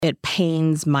it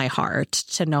pains my heart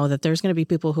to know that there's going to be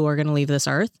people who are going to leave this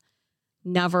earth,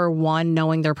 never one,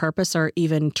 knowing their purpose or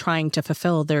even trying to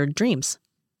fulfill their dreams.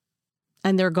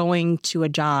 And they're going to a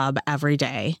job every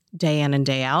day, day in and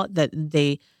day out, that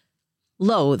they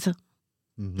loathe,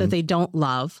 that they don't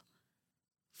love.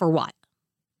 For what?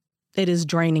 It is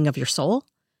draining of your soul.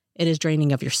 It is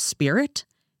draining of your spirit.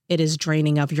 It is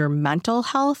draining of your mental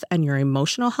health and your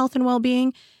emotional health and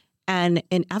well-being. And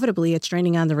inevitably, it's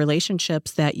draining on the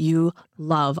relationships that you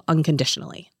love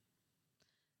unconditionally.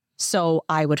 So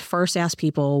I would first ask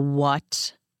people,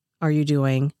 what are you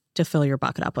doing to fill your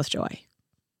bucket up with joy?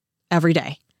 Every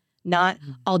day. Not,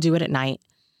 I'll do it at night.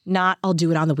 Not, I'll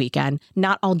do it on the weekend.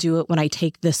 Not, I'll do it when I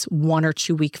take this 1 or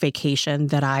 2 week vacation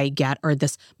that I get, or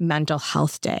this mental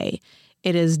health day.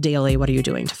 It is daily. What are you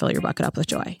doing to fill your bucket up with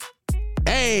joy?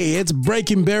 Hey, it's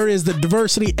Breaking Barriers, the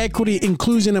diversity, equity,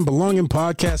 inclusion, and belonging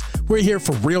podcast. We're here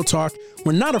for real talk.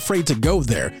 We're not afraid to go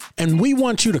there. And we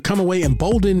want you to come away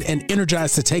emboldened and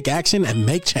energized to take action and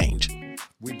make change.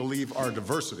 We believe our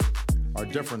diversity, our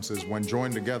differences, when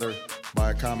joined together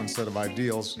by a common set of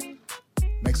ideals,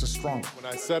 makes us stronger.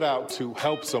 When I set out to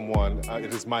help someone,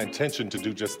 it is my intention to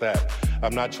do just that.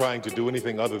 I'm not trying to do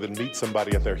anything other than meet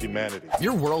somebody at their humanity.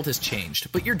 Your world has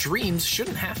changed, but your dreams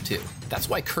shouldn't have to. That's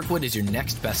why Kirkwood is your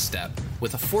next best step.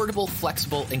 With affordable,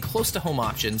 flexible, and close-to-home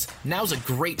options, now's a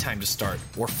great time to start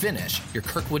or finish your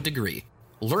Kirkwood degree.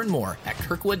 Learn more at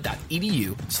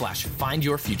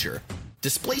kirkwood.edu/findyourfuture.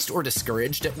 Displaced or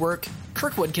discouraged at work?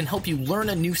 Kirkwood can help you learn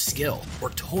a new skill or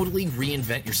totally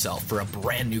reinvent yourself for a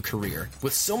brand new career.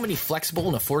 With so many flexible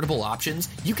and affordable options,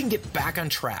 you can get back on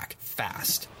track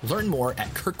fast. Learn more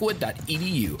at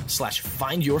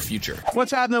kirkwood.edu/findyourfuture.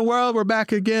 What's happening, world? We're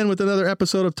back again with another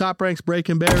episode of Top Ranks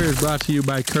Breaking Barriers, brought to you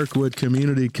by Kirkwood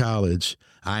Community College.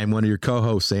 I am one of your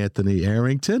co-hosts, Anthony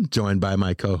Arrington, joined by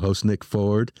my co-host, Nick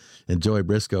Ford and Joy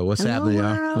Briscoe. What's happening,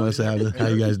 y'all? What's happening? How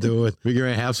you guys doing? We're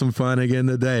going to have some fun again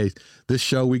today. This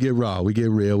show, we get raw, we get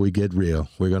real, we get real.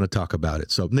 We're going to talk about it.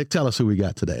 So, Nick, tell us who we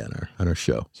got today on our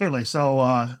show. Certainly.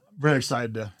 So, very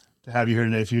excited to have you here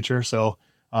today, Future. So,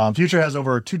 Future has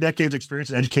over 2 decades experience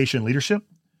in education and leadership.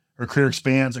 Her career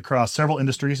expands across several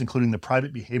industries, including the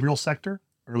private behavioral sector,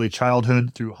 early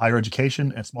childhood through higher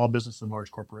education, and small business and large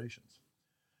corporations.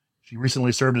 She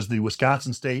recently served as the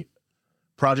Wisconsin State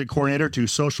Project Coordinator to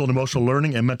Social and Emotional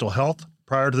Learning and Mental Health.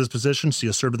 Prior to this position, she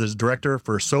has served as Director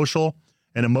for Social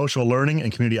and Emotional Learning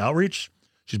and Community Outreach.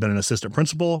 She's been an Assistant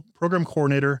Principal, Program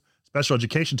Coordinator, Special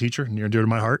Education Teacher, near and dear to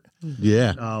my heart.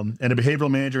 Yeah. And a Behavioral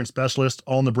Manager and Specialist,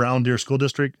 all in the Brown Deer School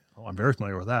District. Oh, I'm very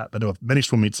familiar with that. Been to many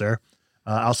swim meets there,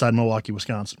 outside Milwaukee,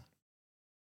 Wisconsin.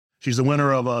 She's the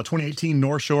winner of 2018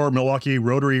 North Shore Milwaukee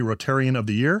Rotary Rotarian of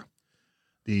the Year,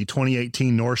 the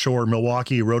 2018 North Shore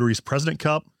Milwaukee Rotary's President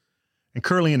Cup, and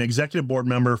currently an executive board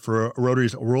member for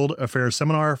Rotary's World Affairs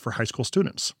Seminar for high school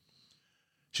students.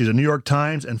 She's a New York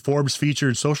Times and Forbes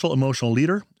featured social emotional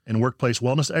leader and workplace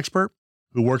wellness expert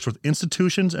who works with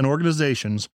institutions and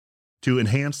organizations to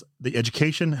enhance the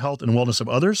education, health, and wellness of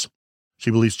others.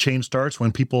 She believes change starts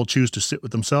when people choose to sit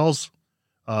with themselves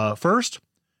first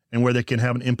and where they can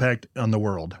have an impact on the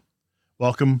world.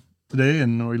 Welcome today,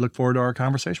 and we look forward to our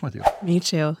conversation with you. Me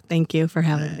too. Thank you for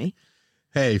having me.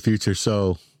 Hey, Future.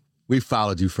 So we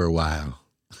followed you for a while.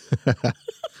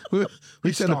 we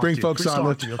tend to bring folks on.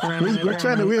 We're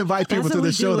trying to invite people to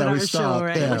the show that we stalk.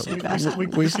 Right? Yeah.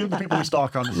 We see the people we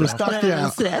stalk on the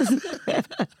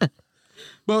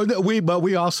show. But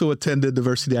we also attended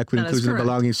Diversity, Equity, Inclusion, and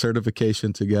Belonging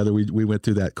certification together. We went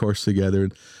through that course together.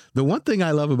 And the one thing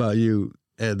I love about you,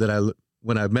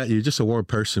 when I met you, you're just a warm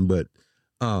person, but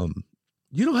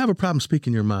you don't have a problem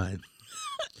speaking your mind,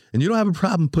 and you don't have a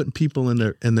problem putting people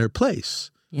in their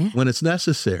place when it's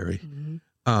necessary.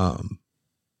 Mm-hmm.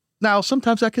 Now,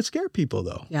 sometimes that could scare people,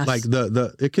 though. Yes. Like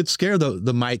it could scare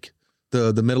the Mike,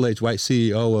 the middle-aged white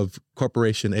CEO of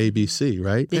Corporation ABC,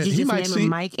 right? Did you just name him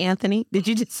Mike Anthony? Did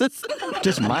you just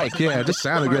Mike? Yeah, it just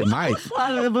sounded good, Mike.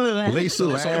 Lisa,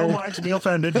 no Mike's, Neil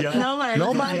offended you. No Mike.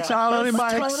 Only Mike's.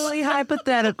 Totally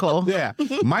hypothetical. Yeah,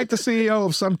 Mike, the CEO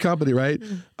of some company, right?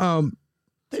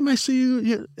 They might see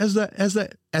you as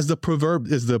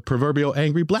the proverbial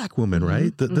angry black woman,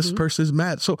 right? This person is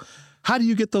mad. So, how do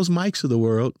you get those Mikes of the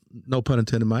world? No pun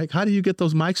intended, Mike. How do you get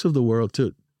those Mikes of the world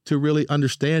to really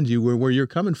understand you where you're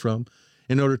coming from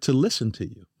in order to listen to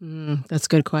you? That's a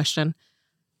good question.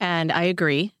 And I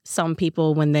agree. Some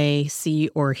people, when they see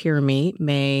or hear me,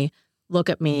 may look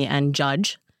at me and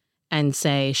judge and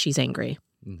say, she's angry.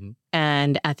 Mm-hmm.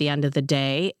 And at the end of the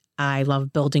day, I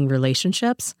love building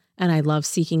relationships and I love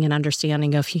seeking an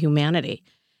understanding of humanity.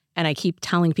 And I keep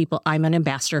telling people I'm an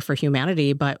ambassador for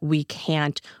humanity, but we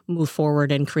can't move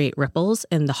forward and create ripples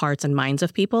in the hearts and minds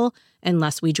of people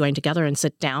unless we join together and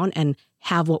sit down and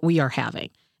have what we are having.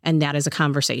 And that is a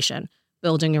conversation,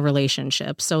 building a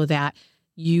relationship so that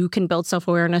you can build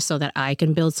self-awareness, so that I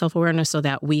can build self-awareness, so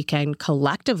that we can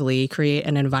collectively create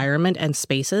an environment and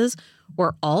spaces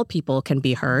where all people can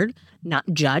be heard, not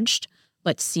judged,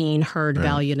 but seen, heard,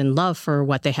 valued, and loved for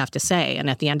what they have to say. And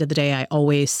at the end of the day, I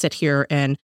always sit here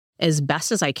and as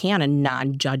best as I can, a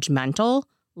non-judgmental,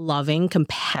 loving,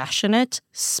 compassionate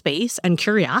space and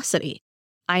curiosity.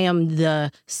 I am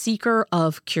the seeker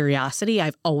of curiosity.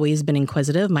 I've always been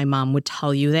inquisitive. My mom would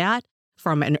tell you that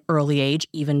from an early age,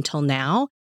 even till now.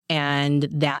 And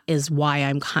that is why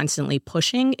I'm constantly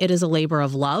pushing. It is a labor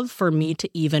of love for me to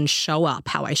even show up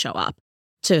how I show up,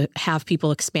 to have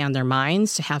people expand their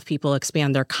minds, to have people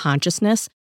expand their consciousness,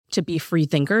 to be free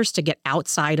thinkers, to get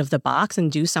outside of the box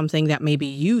and do something that maybe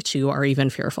you two are even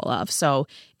fearful of. So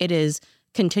it is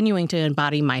continuing to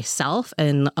embody myself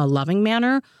in a loving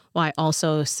manner, while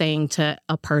also saying to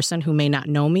a person who may not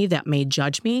know me, that may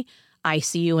judge me, I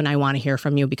see you and I want to hear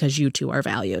from you because you two are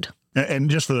valued. And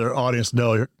just for the audience to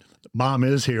know, Mom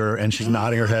is here and she's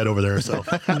nodding her head over there. So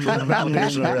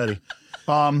validation already.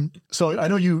 So I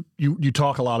know you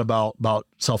talk a lot about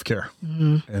self-care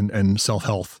and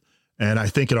self-health. And I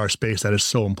think in our space, that is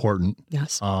so important.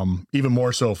 Yes. Even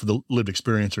more so for the lived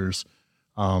experiencers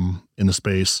in the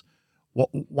space.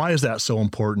 Why is that so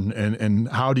important? And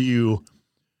how do you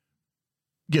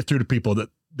get through to people that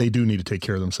they do need to take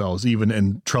care of themselves, even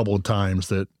in troubled times,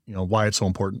 that, you know, why it's so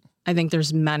important? I think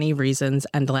there's many reasons,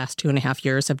 and the last 2.5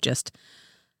 years have just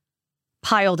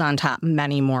piled on top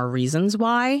many more reasons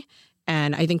why.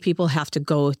 And I think people have to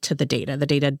go to the data. The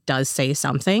data does say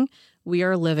something. We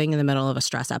are living in the middle of a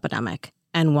stress epidemic.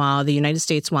 And while the United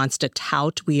States wants to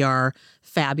tout we are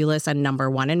fabulous and number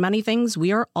one in many things,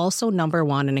 we are also number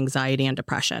one in anxiety and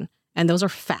depression. And those are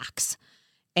facts.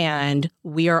 And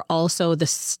we are also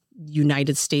the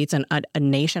United States and a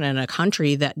nation and a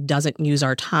country that doesn't use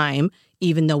our time,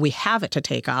 even though we have it to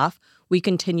take off. We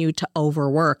continue to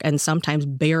overwork and sometimes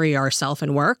bury ourselves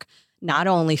in work, not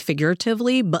only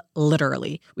figuratively, but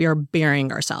literally. We are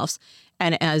burying ourselves.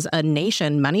 And as a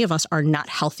nation, many of us are not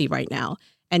healthy right now,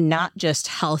 and not just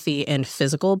healthy in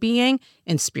physical being,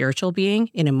 in spiritual being,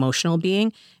 in emotional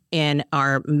being, in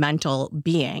our mental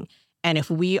being. And if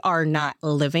we are not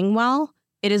living well,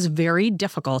 it is very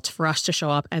difficult for us to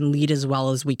show up and lead as well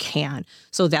as we can.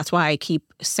 So that's why I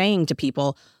keep saying to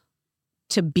people,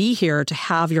 to be here, to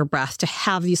have your breath, to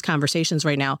have these conversations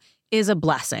right now is a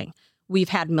blessing. We've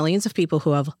had millions of people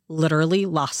who have literally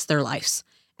lost their lives.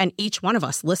 And each one of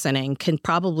us listening can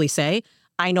probably say,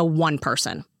 I know one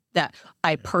person that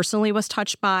I personally was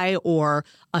touched by, or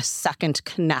a second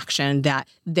connection that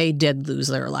they did lose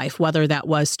their life, whether that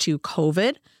was to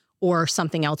COVID or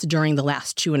something else during the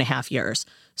last 2.5 years.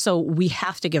 So we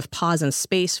have to give pause and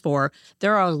space for,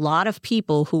 there are a lot of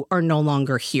people who are no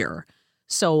longer here.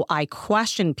 So I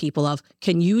question people of,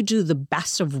 can you do the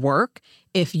best of work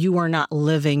if you are not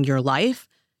living your life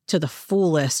to the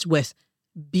fullest with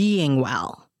being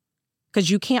well? Because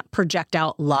you can't project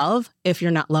out love if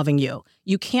you're not loving you.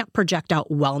 You can't project out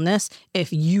wellness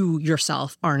if you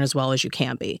yourself aren't as well as you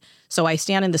can be. So I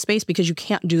stand in the space because you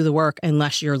can't do the work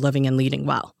unless you're living and leading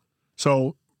well.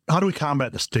 So how do we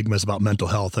combat the stigmas about mental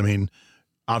health? I mean,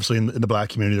 obviously in the Black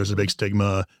community, there's a big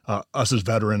stigma. Us as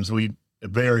veterans, a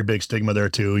very big stigma there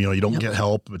too. You know, you don't get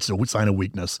help. It's a sign of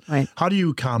weakness. Right. How do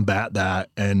you combat that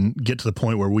and get to the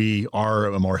point where we are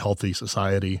a more healthy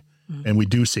society and we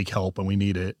do seek help when we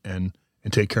need it and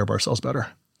take care of ourselves better?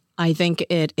 I think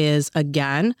it is,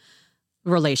 again,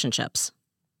 relationships.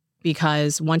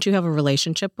 Because once you have a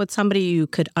relationship with somebody, you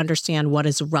could understand what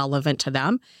is relevant to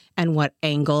them and what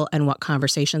angle and what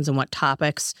conversations and what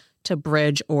topics to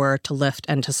bridge or to lift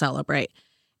and to celebrate.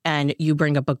 And you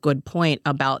bring up a good point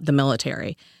about the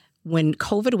military. When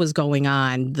COVID was going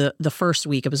on, the first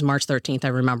week, it was March 13th, I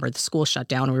remember, the school shut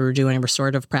down. We were doing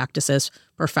restorative practices,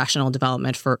 professional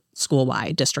development for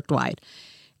school-wide, district-wide.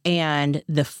 And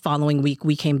the following week,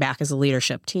 we came back as a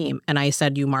leadership team. And I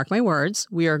said, you mark my words,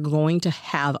 we are going to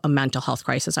have a mental health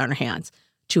crisis on our hands.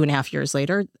 2.5 years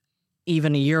later,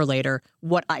 even a year later,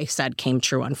 what I said came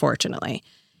true, unfortunately.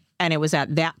 And it was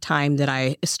at that time that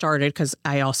I started, because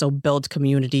I also build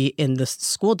community in the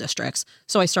school districts.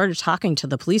 So I started talking to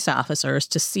the police officers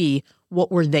to see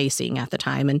what were they seeing at the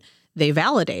time. And they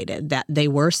validated that they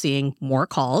were seeing more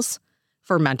calls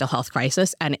for mental health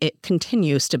crisis, and it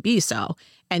continues to be so.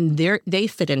 And they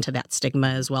fit into that stigma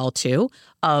as well, too,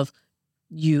 of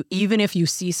you, even if you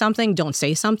see something, don't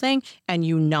say something, and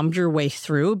you numb your way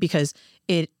through because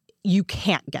you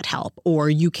can't get help or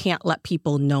you can't let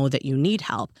people know that you need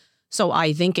help. So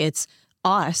I think it's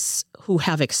us who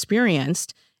have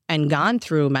experienced and gone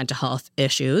through mental health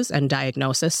issues and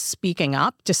diagnosis, speaking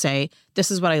up to say, this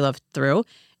is what I lived through.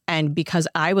 And because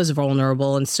I was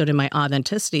vulnerable and stood in my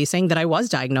authenticity, saying that I was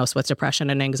diagnosed with depression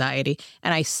and anxiety,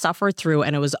 and I suffered through,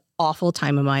 and it was an awful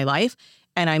time in my life.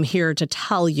 And I'm here to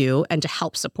tell you and to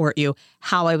help support you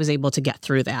how I was able to get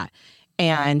through that.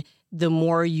 And the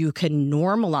more you can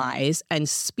normalize and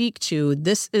speak to,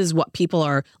 this is what people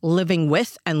are living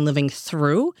with and living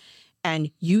through,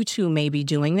 and you too may be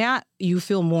doing that, you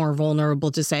feel more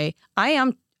vulnerable to say,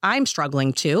 I'm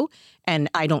struggling too, and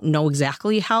I don't know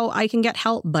exactly how I can get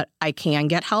help, but I can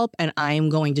get help, and I'm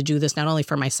going to do this not only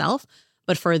for myself,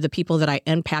 but for the people that I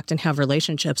impact and have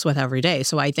relationships with every day.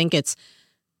 So I think it's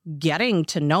getting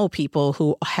to know people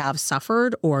who have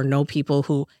suffered or know people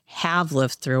who have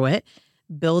lived through it,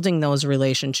 building those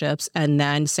relationships, and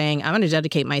then saying, I'm going to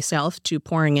dedicate myself to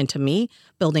pouring into me,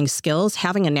 building skills,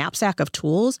 having a knapsack of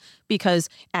tools, because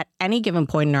at any given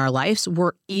point in our lives,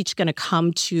 we're each going to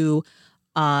come to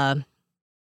a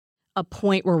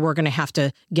point where we're going to have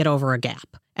to get over a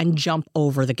gap and jump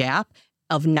over the gap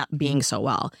of not being so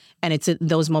well. And it's at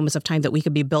those moments of time that we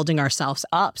could be building ourselves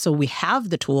up so we have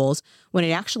the tools when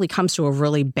it actually comes to a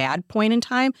really bad point in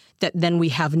time, that then we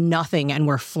have nothing and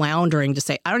we're floundering to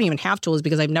say, I don't even have tools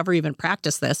because I've never even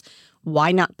practiced this.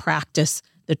 Why not practice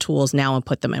the tools now and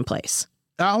put them in place?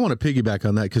 I want to piggyback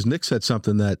on that because Nick said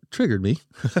something that triggered me.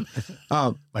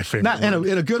 My favorite. Not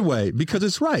in a good way, because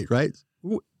it's right?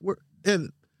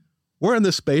 We're in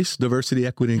this space, diversity,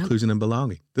 equity, inclusion, and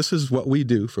belonging. This is what we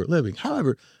do for a living.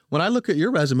 However, when I look at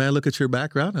your resume, I look at your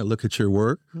background, I look at your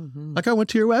work, like I went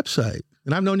to your website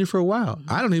and I've known you for a while.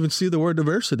 I don't even see the word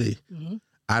diversity.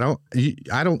 I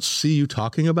don't see you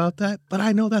talking about that, but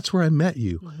I know that's where I met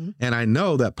you. And I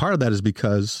know that part of that is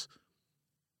because,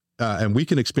 and we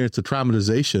can experience the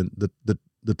traumatization,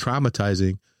 the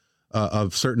traumatizing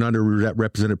of certain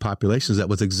underrepresented populations that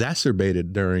was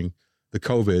exacerbated during the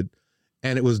COVID.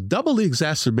 And it was doubly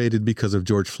exacerbated because of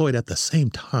George Floyd at the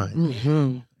same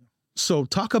time. So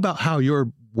talk about how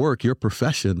your work, your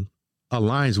profession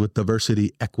aligns with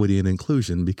diversity, equity, and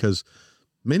inclusion, because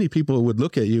many people would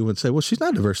look at you and say, well, she's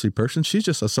not a diversity person. She's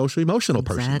just a social emotional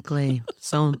person. Exactly.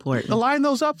 So important. Align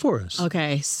those up for us.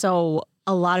 Okay. So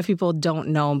a lot of people don't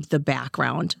know the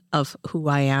background of who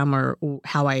I am or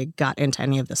how I got into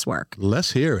any of this work.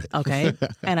 Let's hear it. Okay.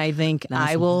 And I think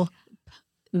I will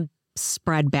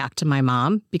spread back to my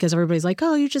mom, because everybody's like,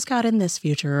 oh, you just got in this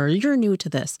future, or you're new to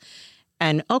this.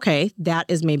 And okay, that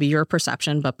is maybe your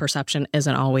perception, but perception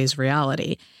isn't always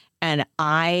reality. And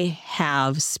I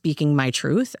have speaking my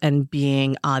truth and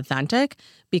being authentic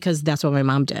because that's what my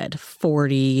mom did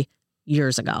 40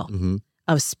 years ago,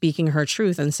 of speaking her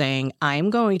truth and saying, I'm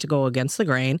going to go against the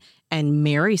grain and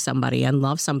marry somebody and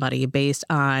love somebody based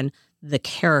on the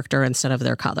character instead of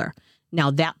their color. Now,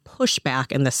 that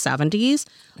pushback in the 70s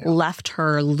left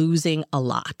her losing a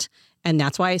lot. And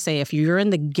that's why I say, if you're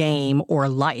in the game or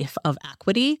life of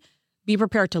equity, be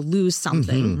prepared to lose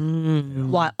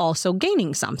something while also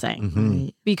gaining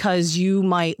something. Because you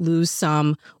might lose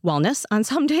some wellness on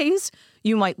some days.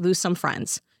 You might lose some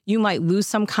friends. You might lose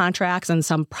some contracts and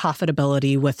some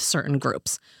profitability with certain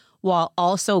groups, while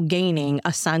also gaining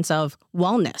a sense of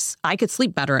wellness. I could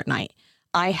sleep better at night.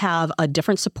 I have a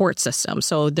different support system.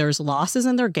 So there's losses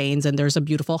and there gains, and there's a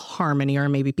beautiful harmony, or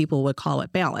maybe people would call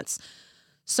it balance.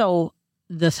 So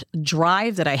the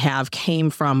drive that I have came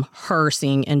from her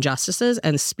seeing injustices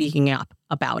and speaking up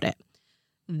about it.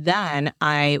 Then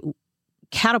I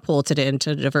catapulted it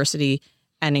into diversity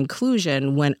and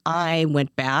inclusion when I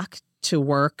went back to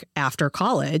work after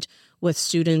college with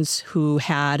students who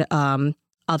had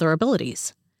other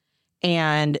abilities.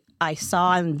 And I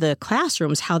saw in the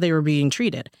classrooms how they were being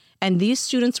treated. And these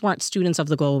students weren't students of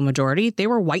the global majority. They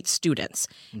were white students.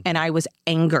 And I was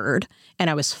angered and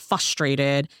I was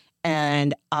frustrated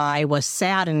and I was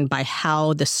saddened by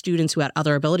how the students who had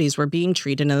other abilities were being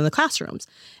treated in the classrooms.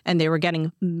 And they were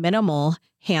getting minimal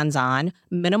hands-on,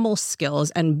 minimal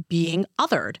skills, and being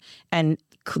othered. And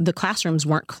the classrooms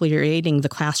weren't creating the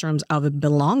classrooms of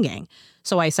belonging.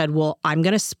 So I said, well, I'm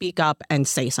going to speak up and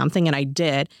say something. And I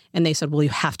did. And they said, well, you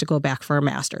have to go back for a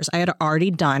master's. I had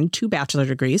already done 2 bachelor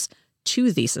degrees,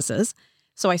 2 theses.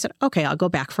 So I said, okay, I'll go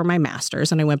back for my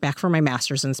master's. And I went back for my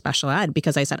master's in special ed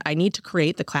because I said, I need to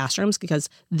create the classrooms because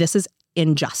this is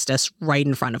injustice right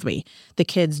in front of me. The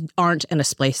kids aren't in a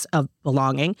space of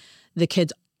belonging. The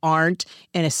kids aren't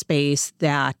in a space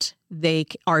that they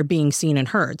are being seen and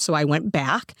heard. So I went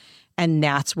back And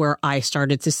that's where I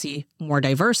started to see more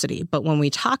diversity. But when we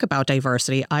talk about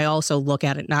diversity, I also look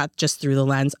at it not just through the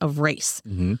lens of race.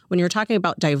 Mm-hmm. When you're talking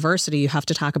about diversity, you have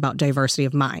to talk about diversity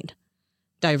of mind,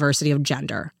 diversity of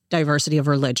gender, diversity of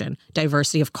religion,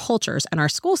 diversity of cultures. And our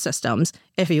school systems,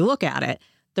 if you look at it,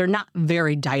 they're not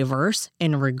very diverse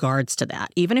in regards to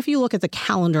that. Even if you look at the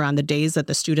calendar on the days that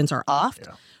the students are off,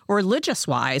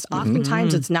 religious-wise,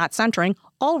 oftentimes it's not centering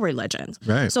all religions.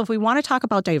 Right. So if we want to talk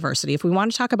about diversity, if we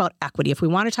want to talk about equity, if we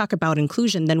want to talk about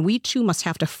inclusion, then we too must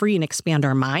have to free and expand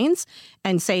our minds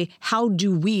and say, how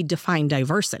do we define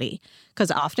diversity?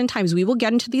 Because oftentimes we will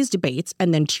get into these debates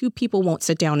and then two people won't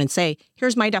sit down and say,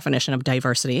 here's my definition of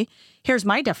diversity. Here's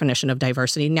my definition of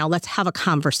diversity. Now let's have a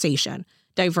conversation.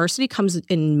 Diversity comes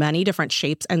in many different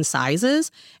shapes and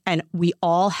sizes, and we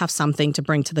all have something to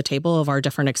bring to the table of our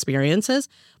different experiences,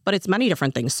 but it's many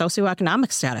different things.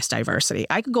 Socioeconomic status diversity.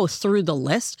 I could go through the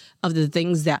list of the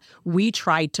things that we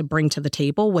tried to bring to the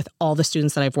table with all the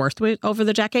students that I've worked with over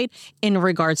the decade in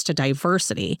regards to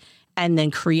diversity, and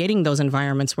then creating those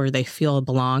environments where they feel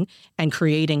belong and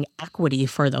creating equity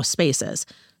for those spaces.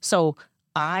 So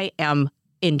I am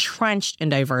entrenched in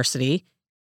diversity,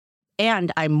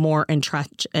 and I'm more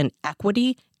entrenched in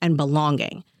equity and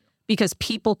belonging because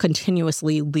people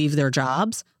continuously leave their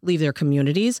jobs, leave their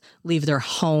communities, leave their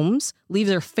homes, leave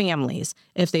their families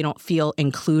if they don't feel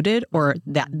included or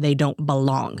that they don't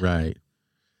belong. Right.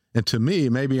 And to me,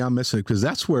 maybe I'm missing it because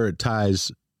that's where it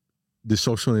ties the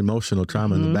social and emotional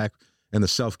trauma in the back and the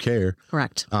self-care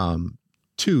Correct.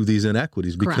 To these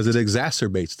inequities because it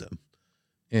exacerbates them.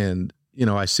 And you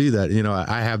know, I see that, you know,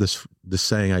 I have this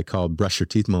saying I call brush your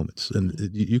teeth moments. And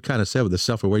you kind of said with the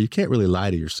self-aware, you can't really lie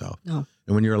to yourself. No.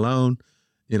 And when you're alone,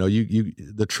 you know,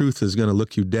 the truth is going to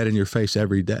look you dead in your face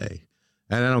every day.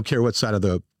 And I don't care what side of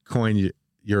the coin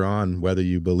you're on, whether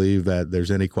you believe that there's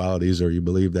inequalities or you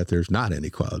believe that there's not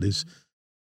inequalities.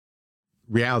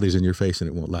 Reality's in your face and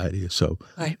it won't lie to you. So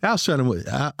I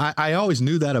always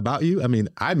knew that about you. I mean,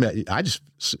 I met you.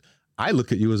 I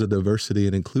look at you as a diversity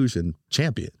and inclusion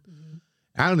champion.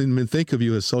 I don't even think of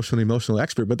you as social and emotional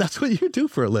expert, but that's what you do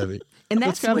for a living. And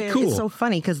that's kind of cool. It's so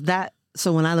funny because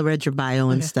so when I read your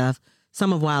bio and stuff,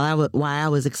 some of why I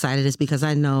was excited is because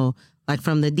I know, like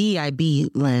from the DEIB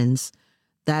lens,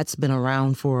 that's been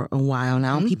around for a while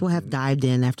now. People have dived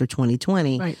in after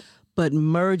 2020. Right. But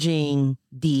merging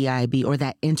DEIB or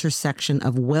that intersection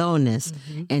of wellness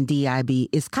and DEIB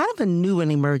is kind of a new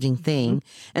and emerging thing.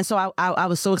 And so I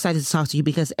was so excited to talk to you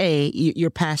because your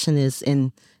passion is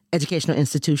in educational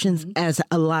institutions, as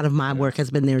a lot of my work has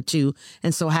been there too.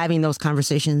 And so having those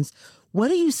conversations, what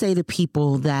do you say to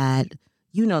people that,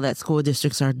 you know, that school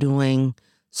districts are doing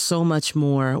so much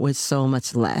more with so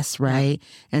much less, right?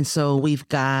 And so we've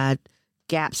got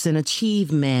gaps in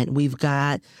achievement, we've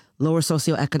got lower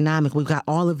socioeconomic, we've got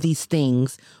all of these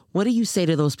things. What do you say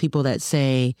to those people that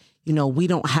say, you know, we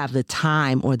don't have the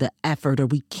time or the effort, or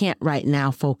we can't right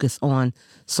now focus on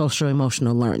social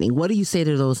emotional learning? What do you say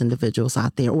to those individuals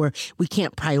out there? Or we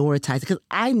can't prioritize? Because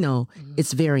I know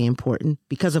it's very important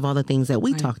because of all the things that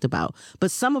we talked about.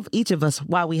 But each of us,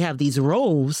 while we have these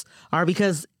roles, are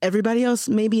because everybody else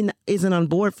maybe isn't on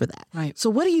board for that. Right.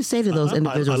 So what do you say to those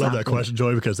individuals? I love that question,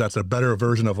 Joy, because that's a better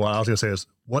version of what I was going to say is,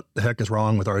 what the heck is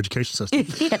wrong with our education system?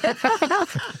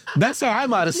 That's how I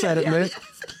might have said it, man.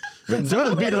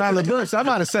 Jordan beat around the bush. I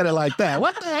might have said it like that.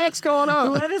 What the heck's going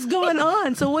on? What is going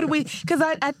on? So what do we, because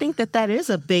I think that is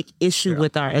a big issue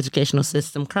with our educational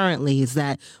system currently, is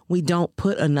that we don't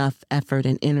put enough effort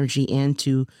and energy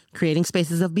into creating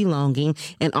spaces of belonging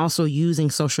and also using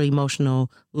social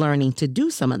emotional learning to do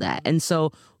some of that. And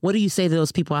so what do you say to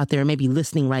those people out there maybe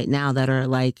listening right now that are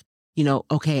like, you know,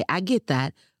 okay, I get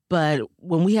that, but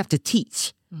when we have to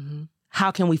teach,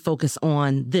 how can we focus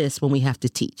on this when we have to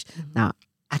teach? Now,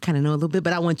 I kind of know a little bit,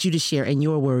 but I want you to share in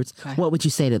your words, what would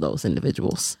you say to those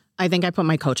individuals? I think I put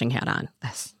my coaching hat on.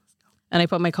 Yes. And I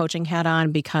put my coaching hat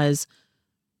on because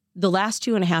the last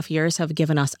 2.5 years have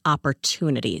given us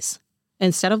opportunities.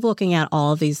 Instead of looking at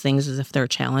all of these things as if they're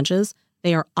challenges,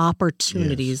 they are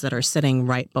opportunities that are sitting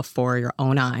right before your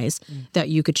own eyes that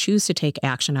you could choose to take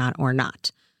action on or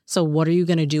not. So what are you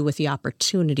going to do with the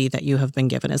opportunity that you have been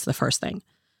given is the first thing.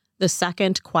 The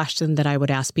second question that I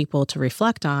would ask people to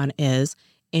reflect on is,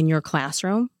 in your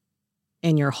classroom,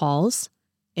 in your halls,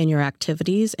 in your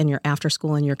activities, in your after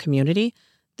school, in your community,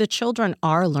 the children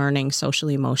are learning social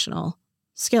emotional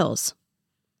skills.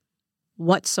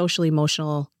 What social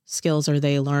emotional skills are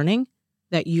they learning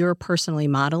that you're personally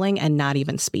modeling and not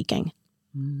even speaking?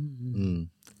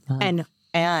 And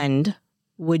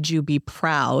would you be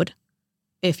proud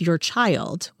if your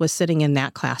child was sitting in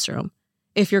that classroom,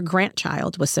 if your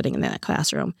grandchild was sitting in that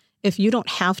classroom, If you don't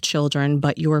have children,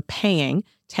 but you're paying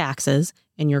taxes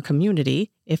in your community,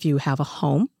 if you have a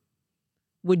home,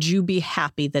 would you be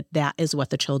happy that that is what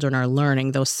the children are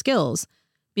learning, those skills?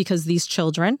 Because these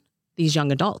children, these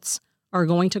young adults, are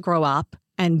going to grow up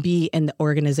and be in the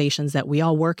organizations that we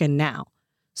all work in now.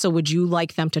 So would you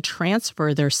like them to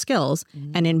transfer their skills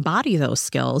and embody those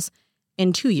skills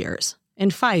in 2 years, in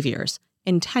 5 years,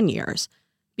 in 10 years?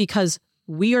 Because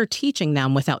we are teaching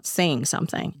them without saying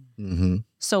something. Mm-hmm.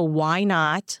 So why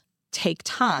not take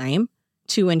time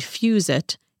to infuse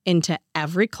it into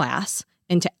every class,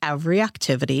 into every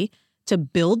activity, to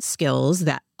build skills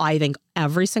that I think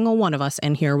every single one of us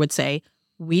in here would say,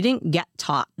 we didn't get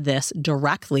taught this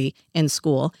directly in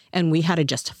school, and we had to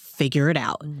just figure it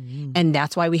out. Mm-hmm. And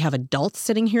that's why we have adults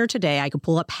sitting here today. I could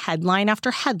pull up headline after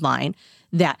headline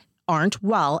that aren't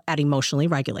well at emotionally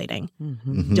regulating,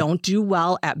 don't do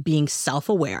well at being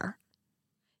self-aware,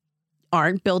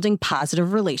 aren't building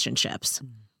positive relationships,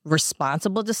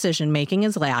 responsible decision-making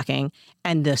is lacking,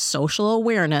 and the social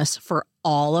awareness for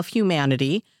all of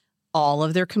humanity, all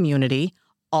of their community,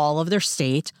 all of their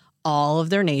state, all of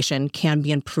their nation can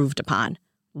be improved upon.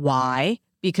 Why?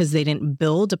 Because they didn't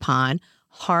build upon,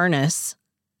 harness,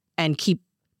 and keep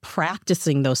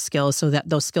practicing those skills so that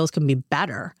those skills can be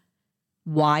better.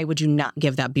 Why would you not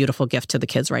give that beautiful gift to the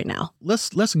kids right now?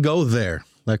 Let's go there,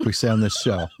 like we say on this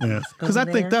show, because I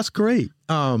think that's great.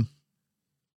 I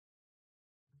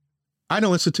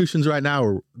know institutions right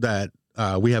now that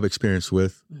we have experience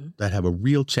with that have a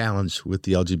real challenge with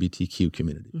the LGBTQ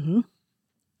community.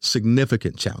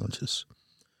 Significant challenges.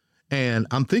 And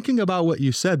I'm thinking about what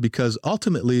you said, because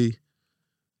ultimately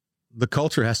the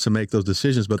culture has to make those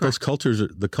decisions, but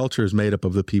the culture is made up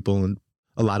of the people and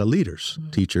a lot of leaders,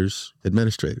 teachers,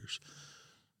 administrators.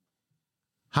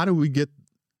 How do we get,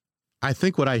 I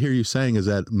think what I hear you saying is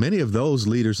that many of those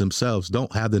leaders themselves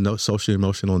don't have the social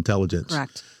emotional intelligence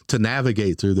to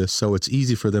navigate through this. So it's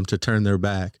easy for them to turn their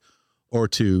back or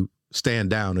to stand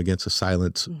down against a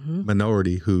silent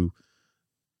minority who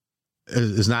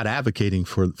is not advocating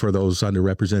for those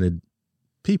underrepresented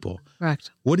people.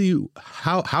 Correct.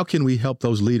 How can we help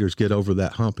those leaders get over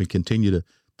that hump and continue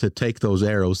to take those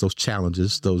arrows, those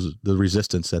challenges, the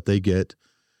resistance that they get,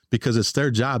 because it's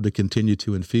their job to continue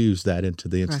to infuse that into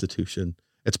the institution.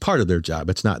 It's part of their job.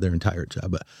 It's not their entire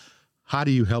job. But how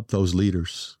do you help those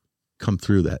leaders come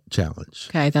through that challenge?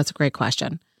 Okay, that's a great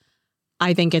question.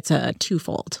 I think it's a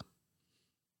twofold.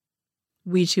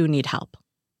 We too need help.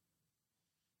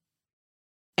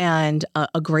 And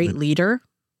a great leader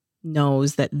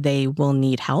knows that they will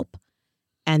need help,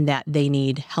 and that they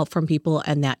need help from people,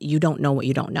 and that you don't know what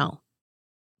you don't know.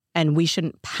 And we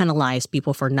shouldn't penalize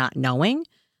people for not knowing.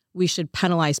 We should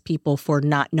penalize people for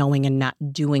not knowing and not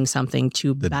doing something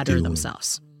to better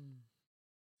themselves.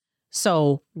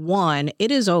 So one,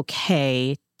 it is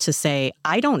okay to say,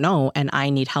 I don't know and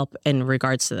I need help in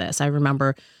regards to this. I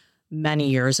remember many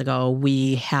years ago,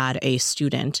 we had a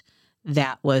student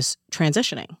that was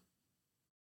transitioning.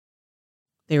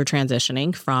 They were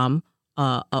transitioning from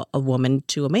a woman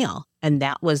to a male. And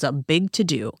that was a big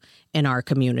to-do in our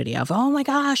community of, oh my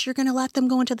gosh, you're going to let them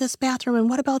go into this bathroom. And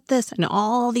what about this? And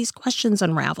all these questions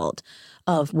unraveled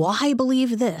of, well, I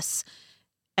believe this.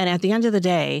 And at the end of the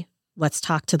day, let's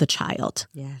talk to the child.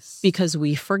 Yes. Because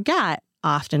we forget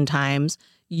oftentimes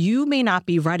you may not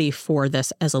be ready for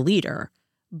this as a leader,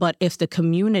 but if the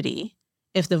community,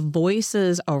 if the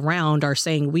voices around are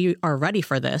saying we are ready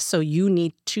for this, so you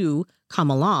need to come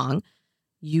along,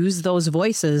 use those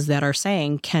voices that are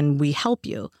saying, can we help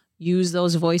you? Use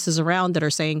those voices around that are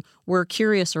saying, we're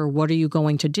curious, or what are you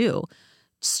going to do?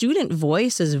 Student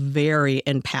voice is very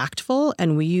impactful,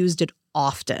 and we used it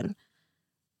often.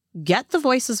 Get the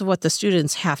voices of what the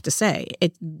students have to say.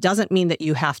 It doesn't mean that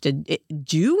you have to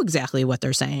do exactly what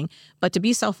they're saying, but to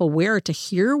be self-aware, to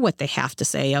hear what they have to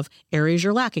say of areas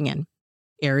you're lacking in,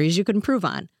 areas you can improve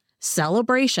on,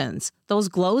 celebrations, those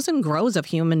glows and grows of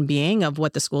human being of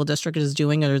what the school district is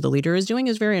doing or the leader is doing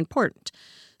is very important.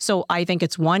 So I think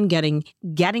it's one, getting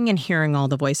and hearing all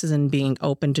the voices and being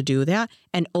open to do that,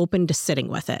 and open to sitting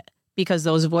with it, because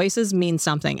those voices mean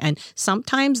something. And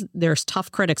sometimes there's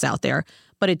tough critics out there,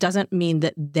 but it doesn't mean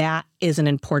that that isn't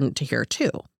important to hear too.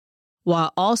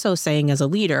 While also saying as a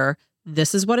leader,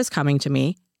 this is what is coming to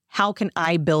me. How can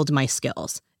I build my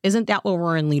skills? Isn't that what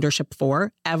we're in leadership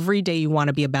for? Every day you want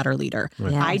to be a better leader.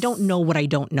 Right. Yes. I don't know what I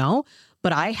don't know,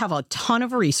 but I have a ton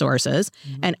of resources.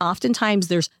 And oftentimes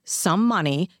there's some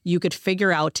money you could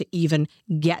figure out to even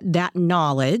get that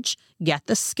knowledge, get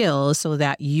the skills so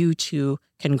that you too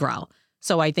can grow.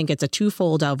 So I think it's a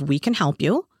twofold of we can help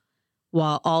you,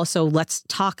 while also let's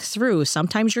talk through.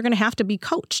 Sometimes you're going to have to be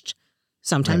coached.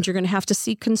 Sometimes you're going to have to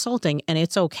seek consulting, and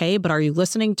it's okay, but are you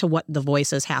listening to what the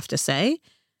voices have to say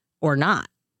or not?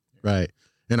 Right.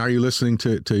 And are you listening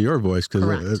to your voice? Because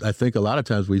Correct. I think a lot of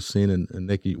times we've seen, and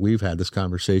Nikki, we've had this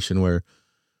conversation where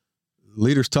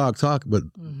leaders talk, but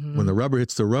when the rubber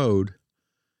hits the road,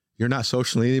 you're not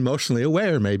socially and emotionally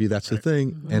aware. Maybe that's the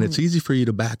thing. And it's easy for you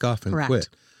to back off and Correct. quit.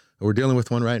 We're dealing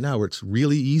with one right now where it's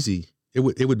really easy. It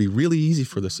would be really easy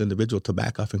for this individual to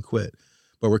back off and quit,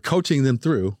 but we're coaching them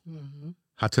through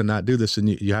how to not do this. And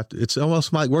you have to, it's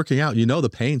almost like working out. You know, the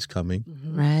pain's coming,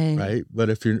 right? But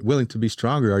if you're willing to be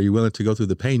stronger, are you willing to go through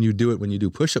the pain? You do it when you do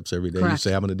push-ups every day. Correct. You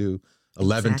say, I'm going to do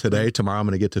 11 today. Tomorrow I'm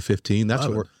going to get to 15. That's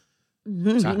what we're,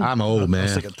 I'm old, man. I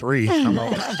was thinking 3. I'm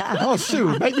old. Oh,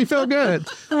 shoot. Make me feel good.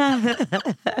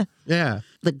 Yeah.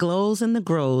 The glows and the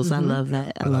grows. I love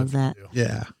that. I love that.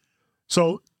 Yeah.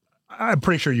 So I'm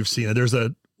pretty sure you've seen it. There's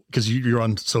because you're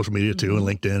on social media too and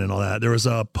LinkedIn and all that. There was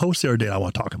a post the other day I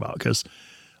want to talk about because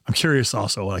I'm curious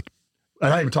also, like, I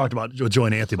haven't even talked about with Joy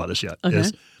and Anthony about this yet. Okay.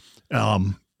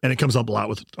 And it comes up a lot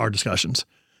with our discussions,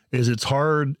 is it's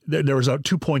hard. There was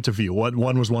 2 points of view.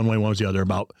 One was one way, one was the other,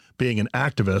 about being an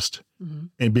activist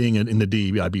and being in the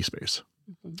DEIB space.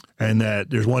 And that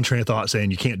there's one train of thought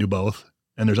saying you can't do both.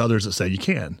 And there's others that say you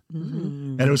can.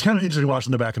 And it was kind of interesting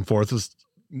watching the back and forth.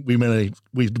 We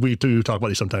do talk about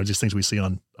these sometimes, these things we see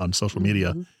on social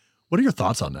media. What are your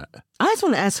thoughts on that? I just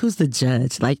want to ask, who's the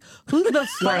judge? Like, who's the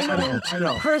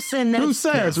final person that Who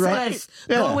says, right? says,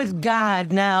 go with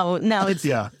God now? Now it's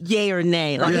yay or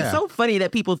nay. Like, it's so funny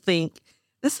that people think,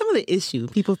 that's some of the issue.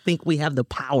 People think we have the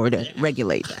power to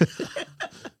regulate that.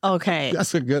 Okay.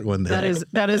 That's a good one there.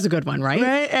 That is a good one, right?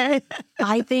 Right?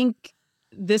 I think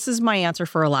this is my answer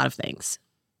for a lot of things.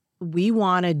 We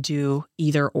want to do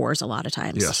either ors a lot of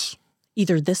times. Yes.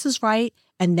 Either this is right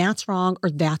and that's wrong, or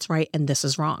that's right and this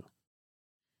is wrong.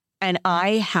 And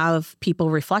I have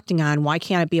people reflecting on, why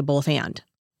can't it be a both and?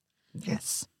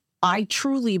 Yes. I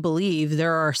truly believe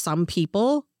there are some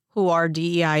people who are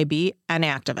DEIB and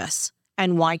activists.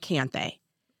 And why can't they?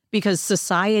 Because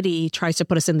society tries to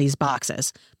put us in these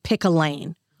boxes. Pick a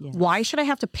lane. Yes. Why should I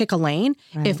have to pick a lane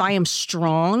if I am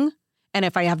strong and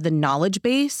if I have the knowledge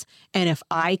base and if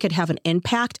I could have an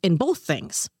impact in both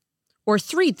things or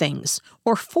 3 things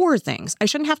or 4 things? I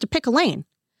shouldn't have to pick a lane.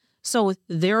 So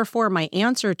therefore, my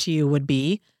answer to you would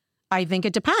be, I think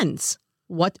it depends.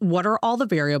 What are all the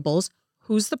variables?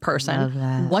 Who's the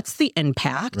person? What's the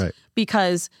impact? Right.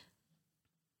 Because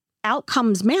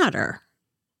outcomes matter.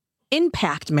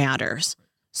 Impact matters.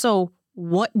 So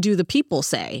what do the people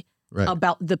say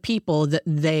about the people that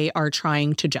they are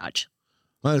trying to judge?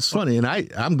 Well, it's funny, and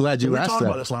I'm glad you asked that. We talk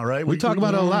about this a lot, right? We talk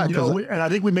about it a lot. And I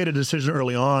think we made a decision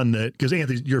early on that, because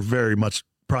Anthony, you're very much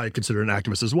probably considered an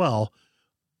activist as well,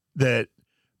 that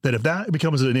if that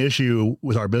becomes an issue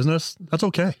with our business, that's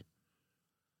okay.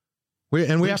 We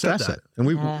have to ask that. And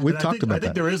we've talked about that. I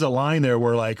think there is a line there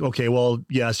where, like, okay, well,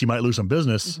 yes, you might lose some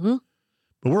business, but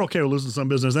we're okay with losing some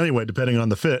business anyway, depending on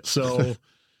the fit. So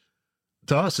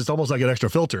to us, it's almost like an extra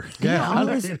filter. Yeah.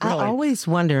 I always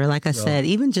wonder, like I said,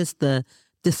 even just the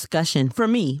discussion for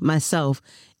me, myself,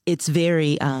 it's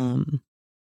very,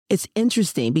 it's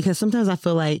interesting because sometimes I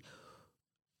feel like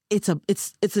it's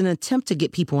an attempt to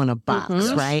get people in a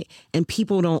box, right? And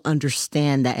people don't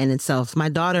understand that in itself. My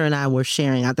daughter and I were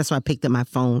sharing, that's why I picked up my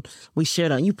phone. We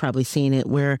shared on, you've probably seen it,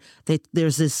 where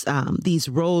there's this these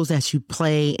roles that you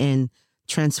play in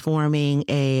transforming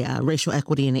a racial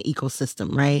equity in an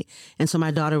ecosystem, right? And so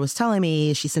my daughter was telling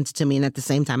me, she sent it to me, and at the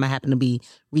same time I happened to be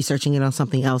researching it on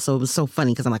something else. So it was so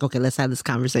funny because I'm like, okay, let's have this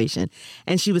conversation.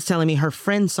 And she was telling me her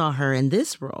friend saw her in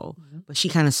this role, but she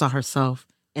kind of saw herself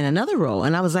in another role.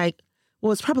 And I was like,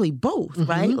 well, it's probably both,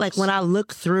 right? Like when I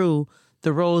look through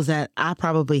the roles that I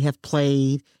probably have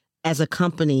played as a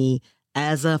company,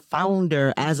 as a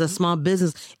founder, as a small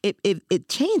business, it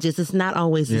changes. It's not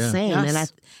always the same.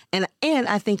 Yes. And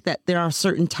I think that there are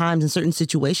certain times and certain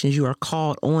situations you are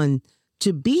called on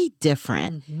to be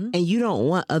different. And you don't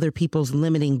want other people's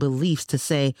limiting beliefs to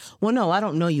say, well, no, I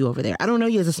don't know you over there. I don't know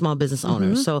you as a small business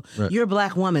owner. So you're a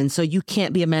Black woman, so you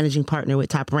can't be a managing partner with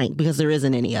Top Rank because there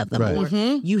isn't any of them. Or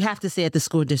you have to say at the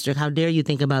school district, how dare you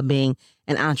think about being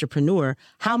an entrepreneur?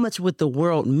 How much would the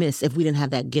world miss if we didn't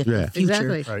have that gift of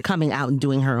future coming out and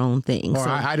doing her own thing? Or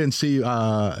I didn't see you.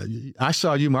 I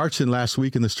saw you marching last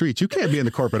week in the streets. You can't be in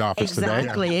the corporate office today.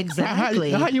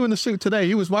 Exactly. How you in the suit today?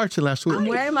 You was marching last week. I'm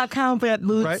wearing my combat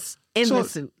boots. In the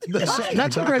suit.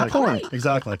 That's a great point.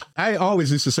 Exactly. I always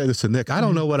used to say this to Nick. I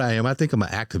don't know what I am. I think I'm an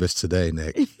activist today,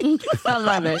 Nick. I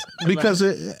love it. Because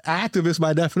activist,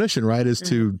 by definition, right, is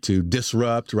to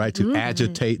disrupt, right, to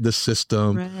agitate the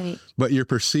system. Right. But you're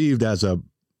perceived as a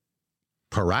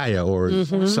pariah or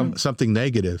something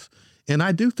negative. And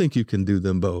I do think you can do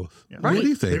them both. Yeah. What do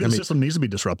you think? Maybe the system needs to be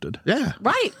disrupted. Yeah.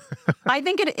 Right. I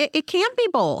think it can be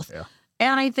both. Yeah.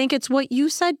 And I think it's what you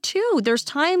said too. There's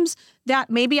times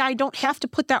that maybe I don't have to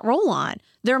put that role on.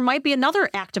 There might be another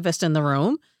activist in the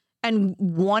room and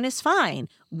one is fine.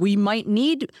 We might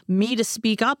need me to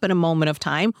speak up in a moment of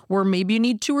time where maybe you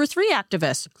need 2 or 3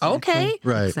 activists. Okay.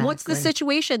 Right. Exactly. What's the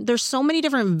situation? There's so many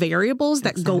different variables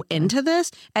that go into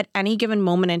this at any given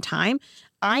moment in time.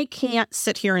 I can't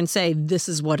sit here and say this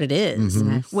is what it is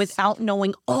without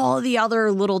knowing all the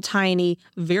other little tiny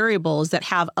variables that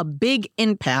have a big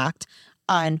impact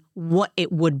on what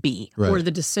it would be or the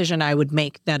decision I would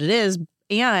make that it is.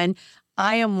 And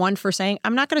I am one for saying,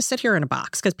 I'm not going to sit here in a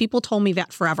box because people told me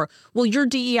that forever. Well, you're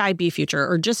DEIB future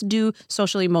or just do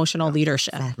social emotional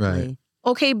leadership. Exactly. Right.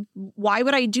 Okay, why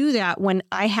would I do that when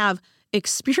I have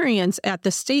experience at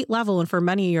the state level and for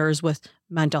many years with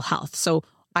mental health? So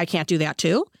I can't do that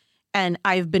too. And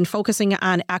I've been focusing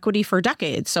on equity for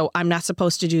decades. So I'm not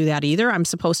supposed to do that either. I'm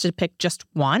supposed to pick just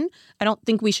one. I don't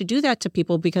think we should do that to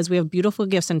people because we have beautiful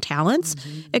gifts and talents,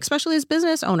 especially as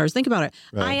business owners. Think about it.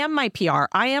 Right. I am my PR.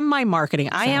 I am my marketing.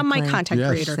 I am my content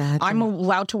creator. Exactly. I'm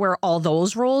allowed to wear all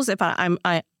those roles if I'm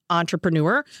an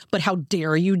entrepreneur. But how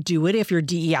dare you do it if you're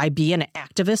DEIB and an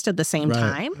activist at the same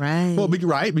time? Right. Well,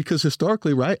 because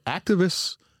historically,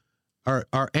 activists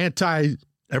are anti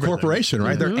corporation,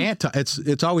 right? They're anti.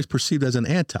 It's always perceived as an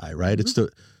anti, right? It's the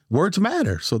words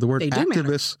matter. So the word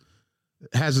activist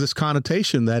has this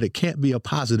connotation that it can't be a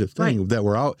positive thing. That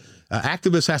we're all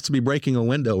activist has to be breaking a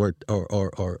window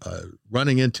or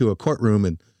running into a courtroom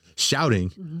and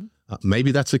shouting.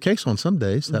 Maybe that's the case on some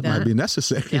days. That might be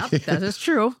necessary. Yep, that is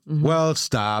true. Well,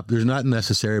 stop. There's nothing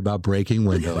necessary about breaking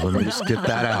windows. Let me just get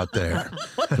that out there.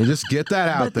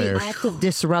 The act of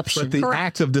disruption. But the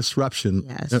act of disruption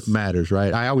matters,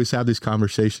 right? I always have these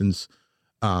conversations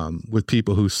with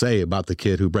people who say about the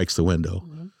kid who breaks the window.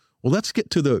 Well, let's get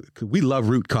to we love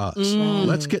root cause.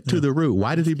 Let's get to the root.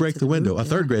 Why did he break the window? A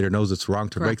third grader knows it's wrong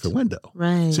to break the window.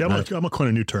 Right. See, I'm going to coin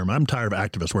a new term. I'm tired of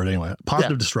activist word anyway.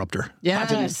 Positive disruptor.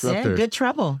 Yes. Yeah, good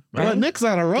trouble. Right? Well, Nick's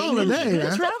on a roll today.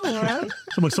 Good trouble, right?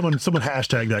 Someone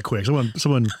hashtag that quick.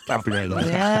 Someone copyright that.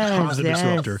 Yes, Positive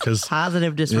disruptor. Because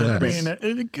positive disruptor. I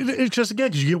mean, it's just, again,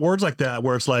 because you get words like that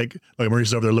where it's like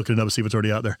Maurice's over there looking it up to see if it's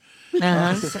already out there.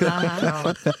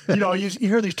 You know, you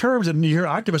hear these terms and you hear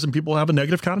activists and people have a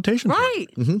negative connotation. Right.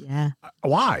 Yeah.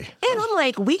 Why? And I'm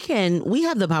like, we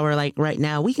have the power, like right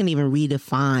now, we can even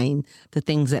redefine the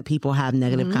things that people have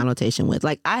negative connotation with.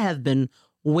 Like I have been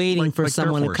waiting for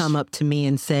someone to come up to me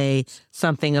and say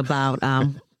something about,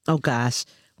 oh gosh,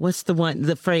 what's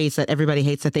the phrase that everybody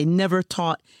hates that they never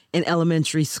taught in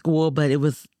elementary school, but it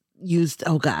was used.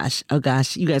 Oh gosh,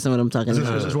 you guys know what I'm talking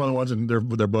about. Is this one of the ones in their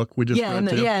book we just read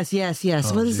too? Yes.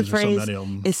 Oh, what is the phrase?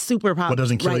 It's super popular. What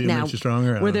doesn't kill right you now, makes you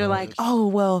stronger? Where they're like, oh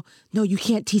well, no, you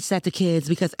can't teach that to kids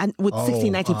because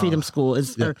 1619 Freedom School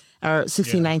is or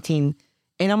 1619,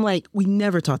 and I'm like, we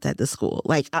never taught that to school.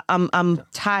 Like I'm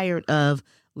tired of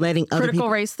letting other Critical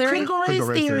race theory? Critical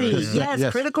race theory.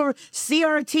 Yes, critical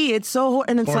CRT. It's so,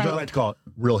 and it's or like, I like to call it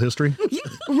real history.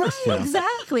 Right,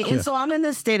 exactly. And so I'm in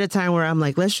this state of time where I'm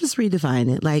like, let's just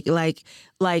redefine it. Like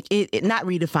it not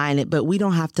redefine it, but we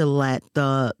don't have to let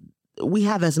we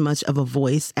have as much of a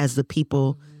voice as the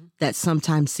people that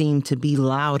sometimes seem to be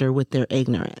louder with their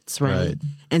ignorance, right?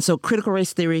 And so critical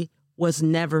race theory was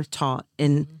never taught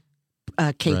in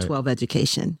K-12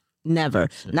 education. Never.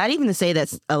 Not even to say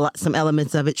that some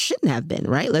elements of it shouldn't have been,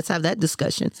 right? Let's have that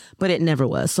discussion. But it never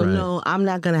was. So no, I'm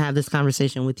not going to have this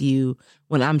conversation with you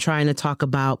when I'm trying to talk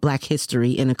about Black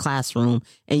history in a classroom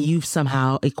and you've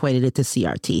somehow equated it to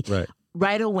CRT.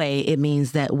 Right away, it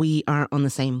means that we aren't on the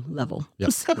same level.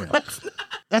 Yep.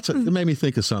 It made me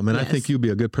think of something, and I think you'd be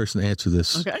a good person to answer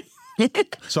this. Okay.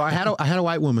 So I had a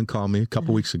white woman call me a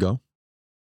couple weeks ago.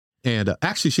 And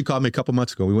actually, she called me a couple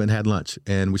months ago. We went and had lunch,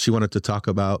 and she wanted to talk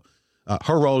about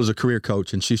her role as a career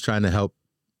coach, and she's trying to help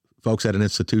folks at an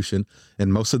institution,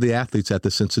 and most of the athletes at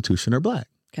this institution are Black.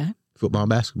 Okay. Football and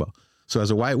basketball. So as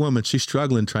a white woman, she's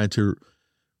struggling trying to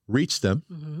reach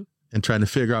them and trying to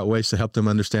figure out ways to help them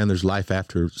understand there's life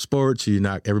after sports.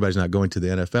 Everybody's not going to the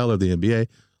NFL or the NBA.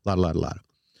 A lot.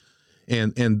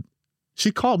 And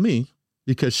she called me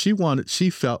because she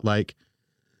felt like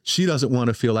she doesn't want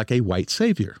to feel like a white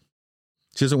savior.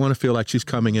 She doesn't want to feel like she's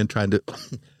coming in trying to,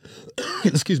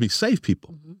 save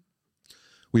people.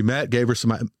 We met, gave her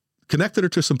connected her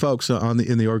to some folks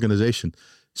in the organization.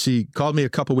 She called me a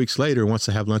couple weeks later and wants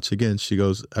to have lunch again. She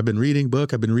goes, I've been reading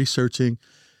book, I've been researching.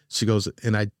 She goes,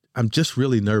 and I'm just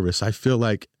really nervous. I feel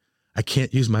like I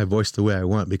can't use my voice the way I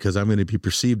want because I'm going to be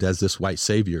perceived as this white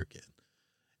savior again.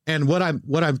 And what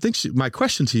I'm thinking, my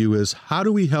question to you is, how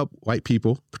do we help white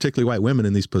people, particularly white women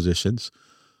in these positions,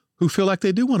 who feel like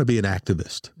they do want to be an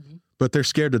activist, but they're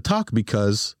scared to talk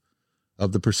because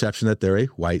of the perception that they're a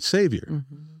white savior?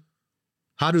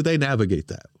 How do they navigate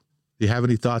that? Do you have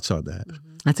any thoughts on that?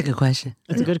 That's a good question.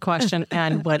 It's a good question.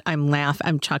 And what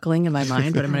I'm chuckling in my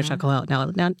mind, but I'm going to chuckle out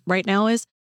right now is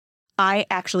I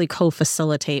actually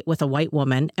co-facilitate with a white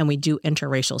woman and we do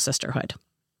interracial sisterhood.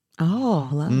 Oh,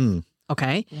 love.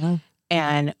 Okay. Yeah.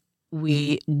 And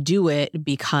we do it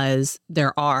because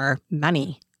there are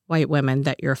many white women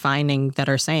that you're finding that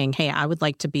are saying, hey, I would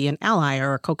like to be an ally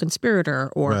or a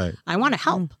co-conspirator, or I want to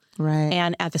help. Right.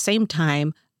 And at the same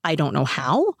time, I don't know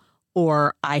how,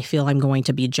 or I feel I'm going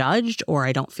to be judged, or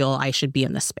I don't feel I should be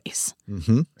in this space.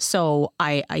 So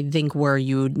I think where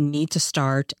you need to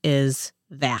start is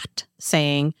that,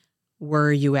 saying, where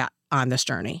are you at on this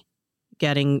journey?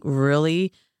 Getting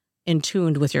really in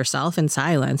tuned with yourself in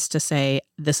silence to say,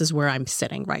 this is where I'm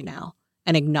sitting right now.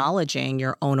 And acknowledging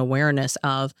your own awareness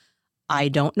of, I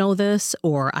don't know this,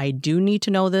 or I do need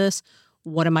to know this.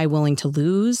 What am I willing to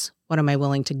lose? What am I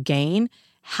willing to gain?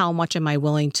 How much am I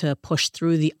willing to push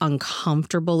through the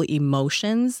uncomfortable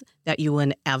emotions that you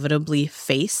inevitably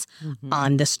face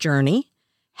on this journey?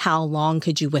 How long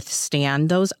could you withstand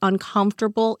those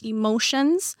uncomfortable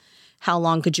emotions? How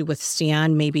long could you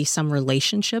withstand maybe some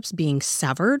relationships being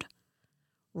severed?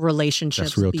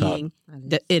 Relationships being,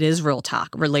 it is real talk,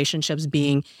 relationships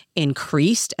being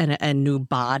increased and a new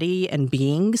body and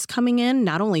beings coming in,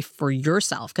 not only for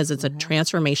yourself, because it's a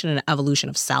transformation and evolution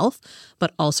of self,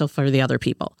 but also for the other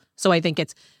people. So I think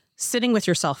it's sitting with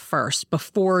yourself first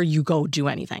before you go do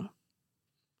anything.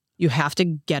 You have to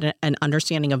get an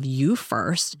understanding of you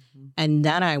first. And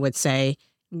then I would say,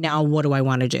 now what do I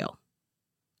want to do?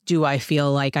 Do I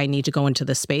feel like I need to go into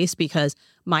this space? Because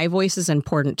my voice is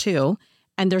important too.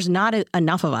 And there's not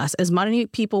enough of us. As many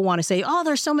people want to say, oh,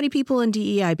 there's so many people in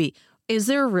DEIB. Is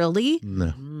there really?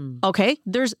 No. Okay.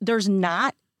 There's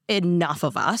not enough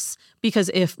of us,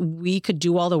 because if we could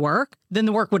do all the work, then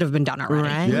the work would have been done already.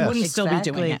 Right. We Yes. wouldn't still be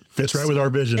doing it. Fits right with our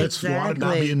vision. It's not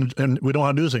being, and we don't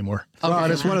want to do this anymore. Well,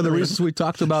 and it's one of the reasons we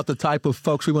talked about the type of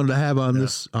folks we wanted to have on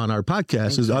on our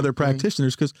podcast is other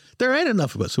practitioners, because there ain't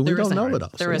enough of us, so we don't know it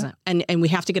all. There isn't. And we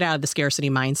have to get out of the scarcity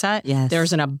mindset. Yes.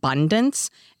 There's an abundance,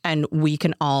 and we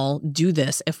can all do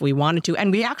this if we wanted to.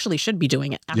 And we actually should be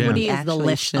doing it. Equity is the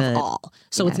lift of all.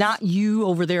 So it's not you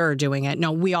over there are doing it.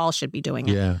 No, we all should be doing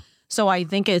it. Yeah. So I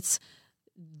think it's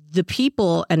the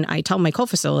people, and I tell my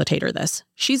co-facilitator this,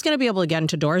 she's going to be able to get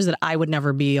into doors that I would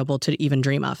never be able to even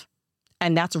dream of.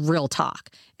 And that's real talk.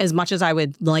 As much as I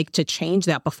would like to change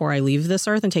that before I leave this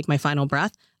earth and take my final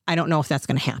breath, I don't know if that's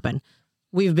going to happen.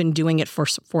 We've been doing it for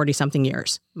 40-something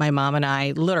years, my mom and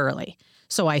I, literally.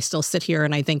 So I still sit here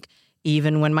and I think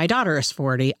even when my daughter is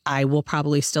 40, I will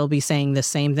probably still be saying the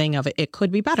same thing of it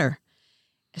could be better.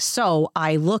 So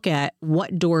I look at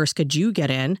what doors could you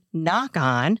get in, knock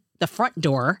on the front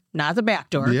door, not the back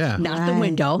door, not the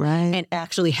window, and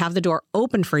actually have the door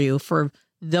open for you for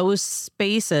those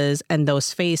spaces and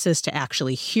those faces to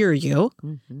actually hear you,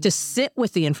 to sit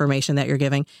with the information that you're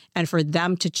giving, and for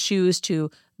them to choose to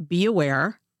be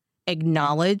aware,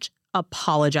 acknowledge,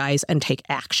 apologize, and take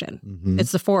action.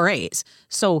 It's the 4 A's.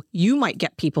 So you might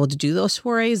get people to do those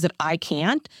 4 A's that I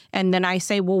can't. And then I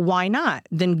say, well, why not?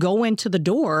 Then go into the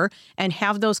door and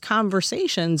have those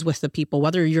conversations with the people,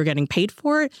 whether you're getting paid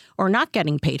for it or not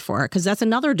getting paid for it. Because that's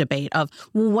another debate of,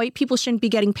 well, white people shouldn't be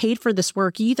getting paid for this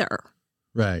work either.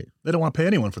 Right. They don't want to pay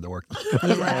anyone for their work.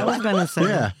 I was going to say.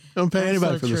 Yeah. Don't pay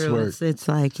anybody for this work. It's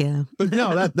like, But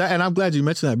no, that and I'm glad you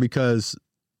mentioned that, because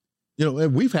you know,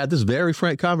 we've had this very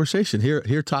frank conversation here.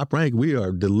 Top Rank, we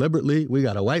are deliberately, we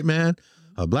got a white man,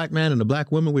 a black man, and a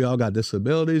black woman. We all got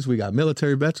disabilities. We got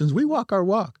military veterans. We walk our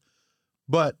walk.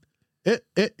 But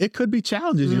it could be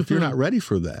challenging if you're not ready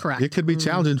for that. Correct. It could be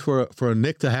challenging for a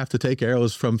Nick to have to take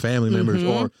arrows from family members,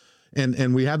 or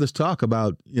and we have this talk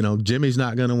about, you know, Jimmy's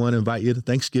not going to want to invite you to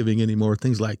Thanksgiving anymore,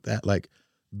 things like that. Like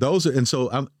those are, and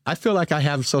so I feel like I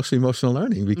have social emotional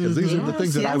learning, because these are the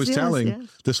things that I was telling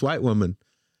this white woman.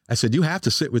 I said, you have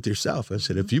to sit with yourself. I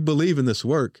said, if you believe in this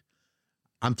work,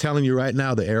 I'm telling you right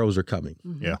now, the arrows are coming.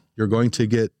 Yeah. You're going to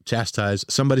get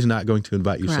chastised. Somebody's not going to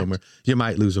invite you somewhere. You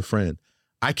might lose a friend.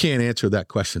 I can't answer that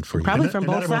question for you. Probably from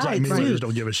both sides, like me, too. just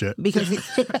don't give a shit. Because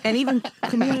and even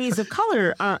communities of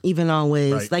color aren't even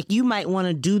always like, you might want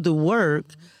to do the work,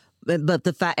 but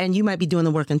the fact, and you might be doing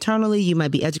the work internally, you might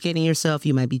be educating yourself,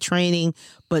 you might be training,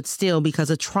 but still,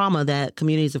 because of trauma that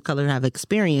communities of color have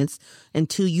experienced,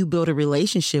 until you build a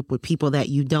relationship with people that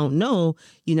you don't know,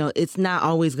 you know, it's not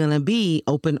always going to be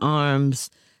open arms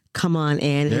come on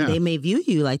in, and they may view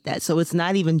you like that. So it's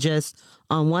not even just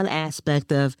on one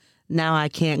aspect of now I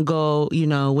can't go,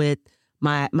 with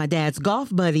my dad's golf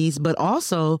buddies, but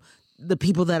also the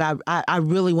people that I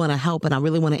really want to help and I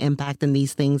really want to impact in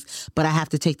these things, but I have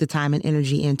to take the time and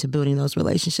energy into building those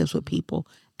relationships with people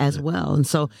as well. And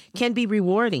so can be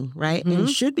rewarding, right? And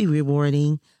should be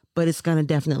rewarding, but it's going to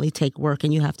definitely take work,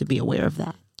 and you have to be aware of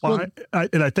that. Well,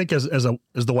 I think as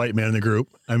the white man in the group,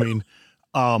 I mean,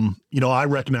 I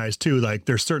recognize too, like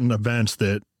there's certain events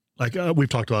that like we've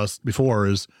talked about this before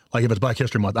is like if it's Black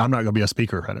History Month, I'm not going to be a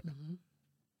speaker at it.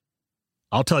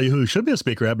 I'll tell you who should be a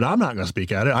speaker at, but I'm not going to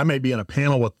speak at it. I may be in a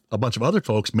panel with a bunch of other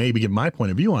folks, maybe give my point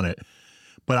of view on it.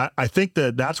 But I think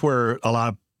that's where a lot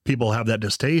of people have that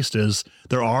distaste is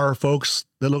there are folks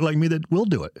that look like me that will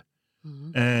do it.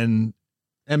 And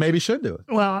maybe should do it.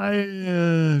 Well,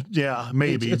 yeah,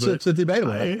 maybe. It's a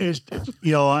debatable.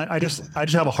 I just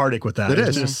have a heartache with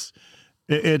that.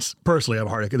 It's personally I have a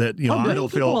heartache that, I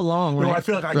don't feel along, right? I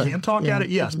feel like I can talk at it.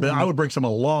 Yes. But I would bring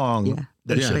someone along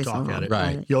that should talk at it.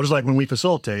 Right. Just like when we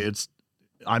facilitate,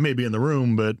 I may be in the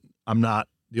room, but I'm not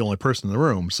the only person in the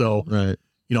room. So, right.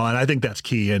 And I think that's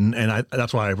key. And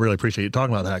that's why I really appreciate you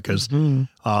talking about that. Cause,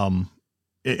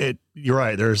 you're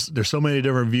right. There's so many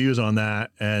different views on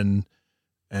that. And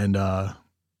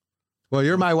well,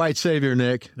 you're my white savior,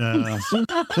 Nick. I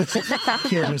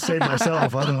can't even save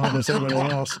myself. I don't know how to save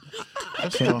anyone else.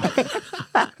 So.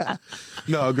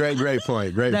 No, great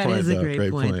point. That is a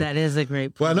great point. That is a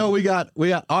great point. Well, no, we got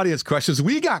audience questions.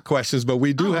 We got questions, but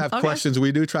we do have questions.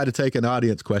 We do try to take an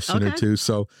audience question or two.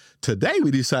 So today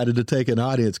we decided to take an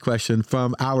audience question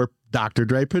from our Dr.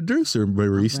 Dre producer,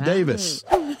 Maurice Davis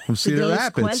from Cedar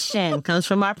Rapids. This question comes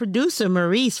from our producer,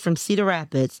 Maurice from Cedar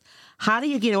Rapids. How do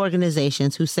you get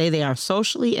organizations who say they are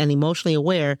socially and emotionally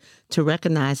aware to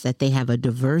recognize that they have a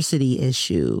diversity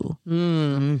issue?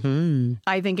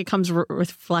 I think it comes with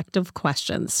reflective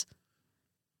questions.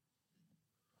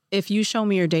 If you show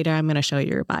me your data, I'm going to show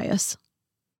you your bias.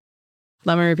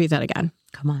 Let me repeat that again.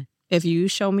 Come on. If you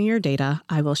show me your data,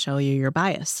 I will show you your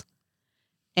bias.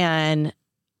 And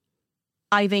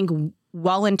I think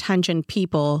well-intentioned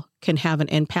people can have an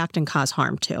impact and cause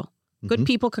harm too. Good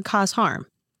people could cause harm.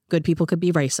 Good people could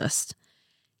be racist.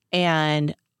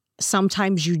 And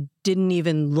sometimes you didn't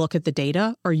even look at the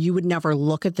data, or you would never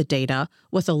look at the data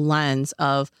with a lens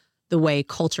of the way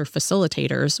culture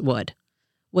facilitators would,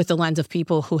 with the lens of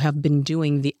people who have been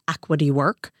doing the equity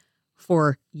work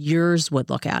for years would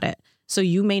look at it. So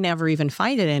you may never even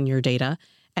find it in your data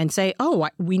and say, oh,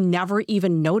 we never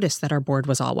even noticed that our board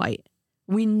was all white.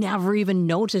 We never even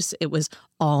noticed it was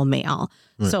all male.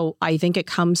 Right. So I think it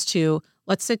comes to,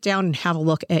 let's sit down and have a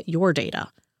look at your data.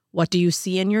 What do you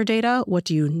see in your data? What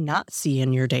do you not see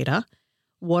in your data?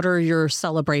 What are your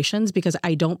celebrations? Because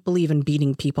I don't believe in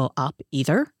beating people up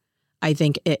either. I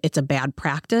think it's a bad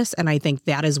practice. And I think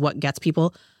that is what gets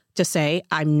people to say,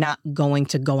 I'm not going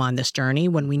to go on this journey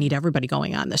when we need everybody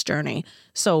going on this journey.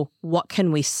 So what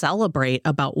can we celebrate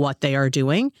about what they are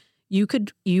doing? You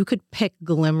could pick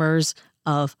glimmers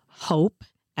of hope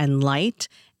and light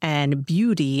and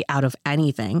beauty out of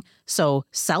anything. So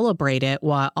celebrate it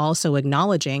while also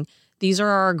acknowledging these are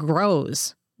our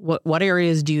grows. What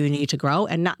areas do you need to grow,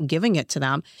 and not giving it to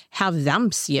them, have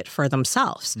them see it for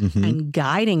themselves and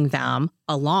guiding them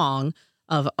along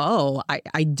of, oh,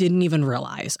 I didn't even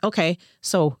realize. Okay,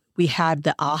 so we had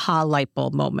the aha light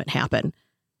bulb moment happen.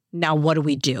 Now what do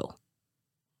we do?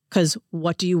 Because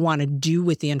what do you want to do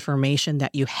with the information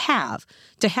that you have?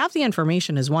 To have the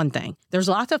information is one thing. There's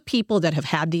lots of people that have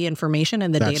had the information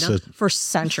and the data for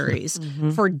centuries,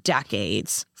 for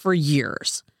decades, for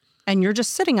years. And you're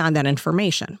just sitting on that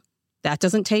information. That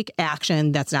doesn't take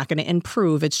action. That's not going to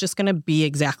improve. It's just going to be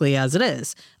exactly as it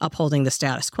is, upholding the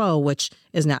status quo, which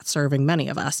is not serving many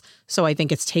of us. So I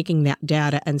think it's taking that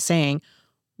data and saying,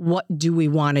 what do we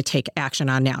want to take action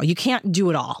on now? You can't do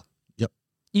it all.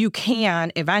 You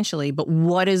can eventually, but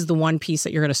what is the one piece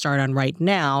that you're going to start on right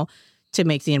now to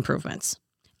make the improvements?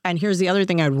 And here's the other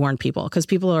thing I would warn people, because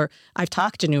I've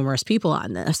talked to numerous people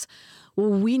on this. Well,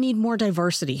 we need more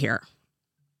diversity here.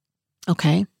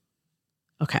 Okay.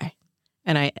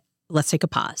 And let's take a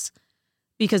pause.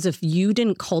 Because if you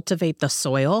didn't cultivate the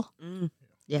soil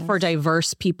for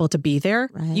diverse people to be there,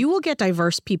 you will get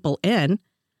diverse people in.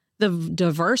 The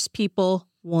diverse people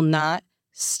will not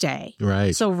stay.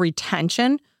 Right. So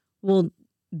retention will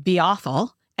be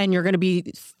awful, and you're going to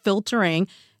be filtering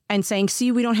and saying,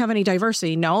 see, we don't have any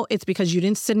diversity. No, it's because you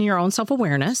didn't sit in your own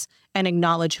self-awareness and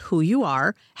acknowledge who you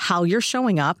are, how you're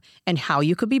showing up, and how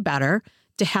you could be better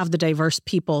to have the diverse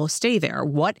people stay there?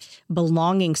 What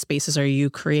belonging spaces are you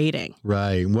creating?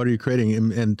 Right. What are you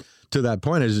creating? And to that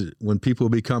point is when people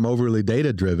become overly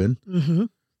data driven,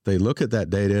 they look at that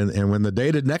data, and when the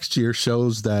data next year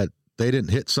shows that they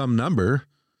didn't hit some number,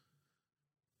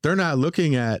 they're not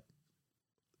looking at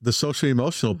the social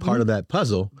emotional part of that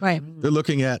puzzle. Right. They're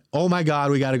looking at, oh my God,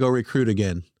 we got to go recruit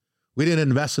again. We didn't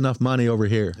invest enough money over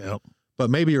here. Yep. But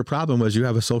maybe your problem was you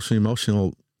have a social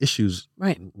emotional issues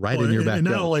right in your backyard. And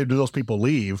not only do those people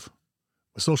leave,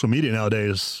 with social media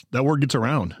nowadays, that word gets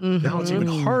around. Now it's even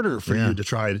harder for you to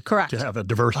try to have a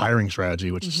diverse hiring strategy,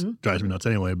 which drives me nuts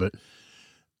anyway. But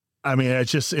I mean,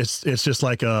 it's just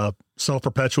like a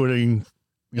self-perpetuating,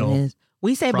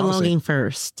 we say belonging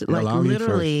first, like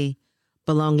literally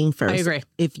belonging first. I agree.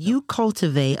 If you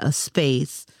cultivate a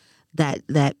space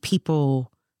that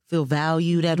people feel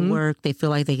valued at work, they feel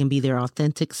like they can be their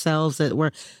authentic selves at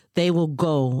work, they will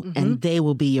go and they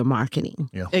will be your marketing.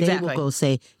 Yeah. They will go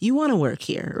say, you want to work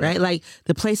here, right? Like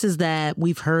the places that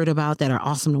we've heard about that are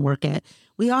awesome to work at,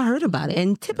 we all heard about it.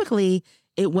 And typically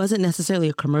it wasn't necessarily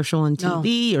a commercial on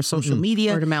TV or social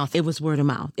media. Word of mouth. It was word of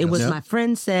mouth. It was my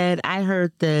friend said, I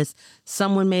heard this,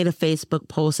 someone made a Facebook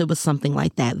post. It was something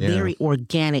like that. Very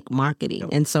organic marketing.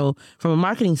 And so from a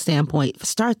marketing standpoint,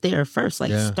 start there first.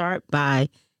 Like start by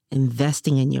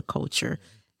investing in your culture.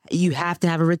 You have to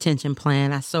have a retention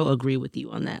plan. I so agree with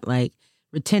you on that. Like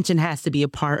retention has to be a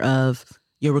part of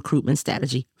your recruitment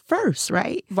strategy first,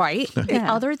 right? Right. The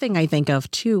other thing I think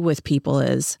of too with people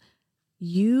is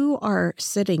you are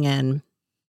sitting in,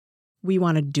 we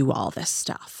want to do all this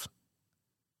stuff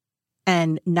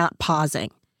and not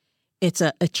pausing. It's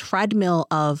a treadmill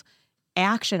of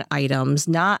action items,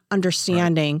 not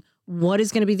understanding what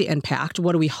is going to be the impact.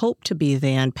 What do we hope to be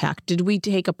the impact? Did we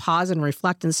take a pause and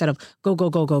reflect instead of go, go,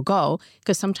 go, go, go?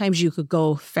 Because sometimes you could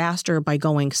go faster by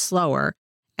going slower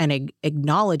and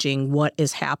acknowledging what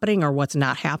is happening or what's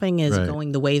not happening is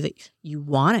going the way that you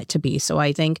want it to be. So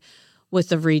I think with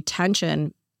the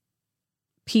retention,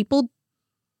 people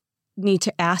need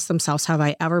to ask themselves, have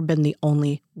I ever been the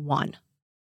only one?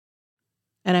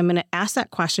 And I'm going to ask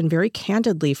that question very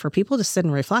candidly for people to sit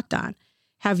and reflect on.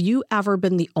 Have you ever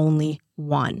been the only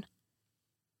one?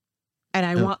 And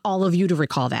I want all of you to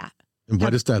recall that. And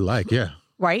what is that like? Yeah.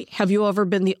 Right? Have you ever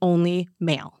been the only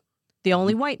male, the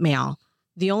only white male,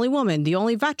 the only woman, the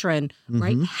only veteran,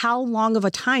 right? How long of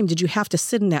a time did you have to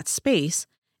sit in that space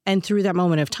and through that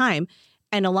moment of time?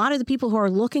 And a lot of the people who are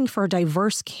looking for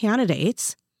diverse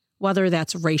candidates, whether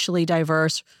that's racially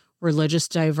diverse, religious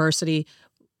diversity,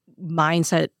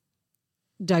 mindset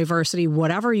diversity,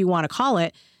 whatever you want to call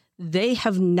it, they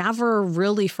have never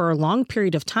really for a long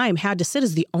period of time had to sit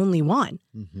as the only one.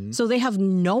 So they have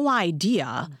no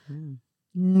idea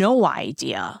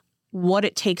what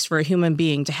it takes for a human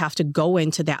being to have to go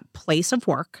into that place of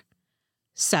work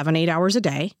 7-8 hours a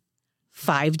day,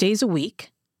 5 days a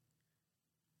week,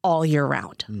 all year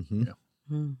round.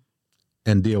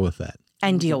 And deal with that.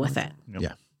 And deal with it.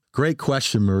 Yeah. Great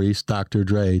question, Maurice, Dr.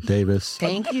 Dre Davis.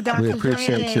 Thank you, Dr. We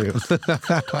appreciate you.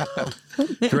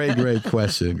 Great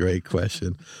question. Great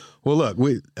question. Well, look,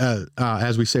 we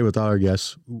as we say with all our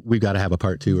guests, we've got to have a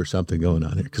part 2 or something going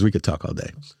on here because we could talk all day.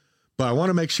 But I want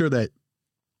to make sure that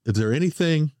is there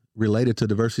anything related to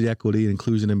diversity, equity,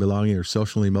 inclusion, and belonging or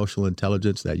social emotional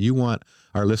intelligence that you want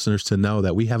our listeners to know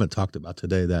that we haven't talked about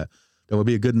today that would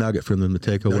be a good nugget for them to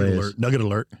take away? Nugget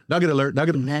alert.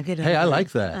 Hey, I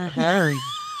like that.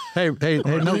 Hey,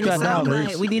 note that down,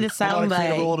 Maurice. We need a sound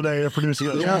bite. roll today. Producing,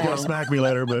 you're gonna smack me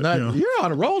later, but you're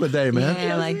on a roll today, man.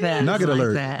 Yeah, I like that. Nugget like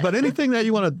alert. That. But anything that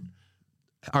you want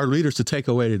our readers to take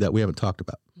away that we haven't talked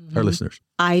about, our listeners?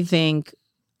 I think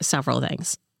several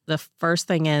things. The first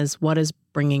thing is, what is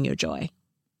bringing you joy?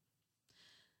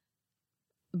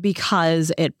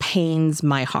 Because it pains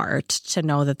my heart to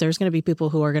know that there's going to be people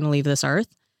who are going to leave this earth,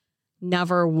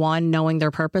 never knowing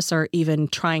their purpose or even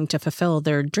trying to fulfill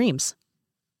their dreams.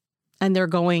 And they're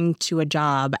going to a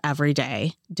job every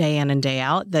day, day in and day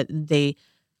out, that they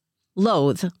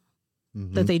loathe,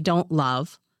 that they don't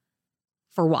love.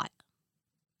 For what?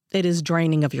 It is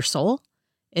draining of your soul.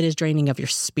 It is draining of your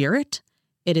spirit.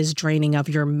 It is draining of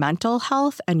your mental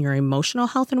health and your emotional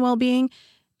health and well-being.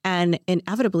 And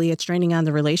inevitably, it's draining on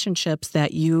the relationships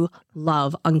that you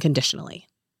love unconditionally.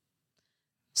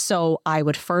 So I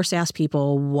would first ask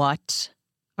people, what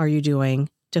are you doing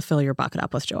to fill your bucket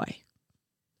up with joy?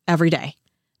 Every day.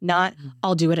 Not,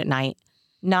 I'll do it at night.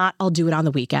 Not, I'll do it on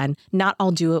the weekend. Not,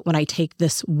 I'll do it when I take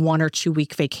this 1 or 2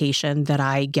 week vacation that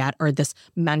I get or this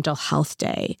mental health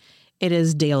day. It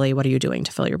is daily. What are you doing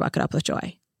to fill your bucket up with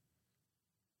joy?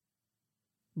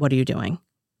 What are you doing?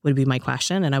 Would be my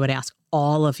question. And I would ask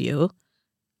all of you,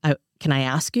 Can I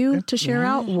ask you to share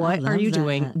out? What are you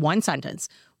doing? One sentence.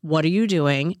 What are you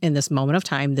doing in this moment of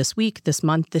time, this week, this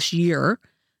month, this year,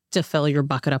 to fill your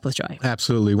bucket up with joy?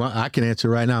 Absolutely. Well, I can answer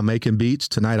right now. Making beats.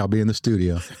 Tonight I'll be in the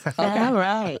studio. All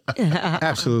right.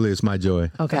 Absolutely. It's my joy.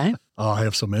 Okay. Oh, I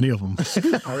have so many of them.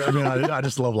 I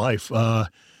just love life.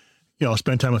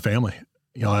 Spend time with family.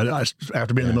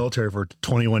 After being in the military for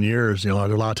 21 years, there are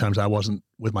a lot of times I wasn't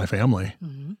with my family.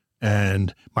 Mm-hmm.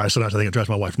 And sometimes I think it drives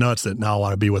my wife nuts that now I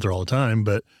want to be with her all the time.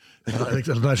 But I think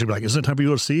sometimes she'd be like, isn't it time for you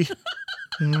to go to sea?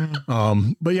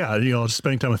 But yeah, just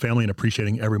spending time with family and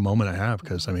appreciating every moment I have.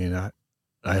 Because I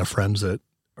have friends that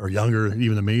are younger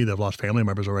even than me that have lost family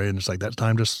members already. And it's like that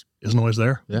time just isn't always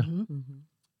there. Yeah. Mm-hmm.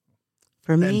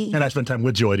 For me. And I spend time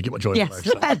with Joy to get my joy.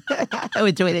 Yes.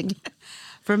 With Joy.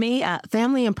 For me,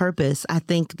 family and purpose, I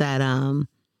think that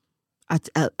I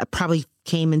probably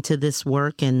came into this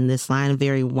work and this line a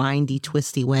very windy,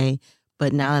 twisty way.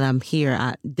 But now that I'm here,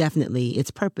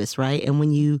 it's purpose, right? And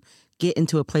when you get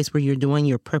into a place where you're doing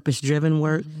your purpose-driven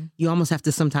work, you almost have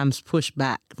to sometimes push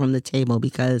back from the table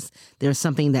because there's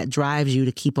something that drives you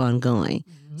to keep on going.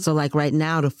 Mm-hmm. So like right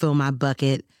now, to fill my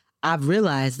bucket, I've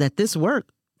realized that this work,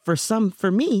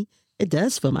 for me, it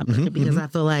does fill my bucket because I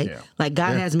feel like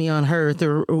God has me on earth,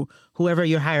 or whoever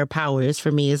your higher power is.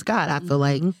 For me is God. I feel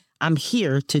like I'm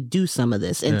here to do some of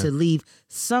this and to leave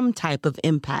some type of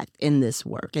impact in this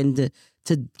work and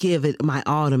to give it my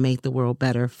all to make the world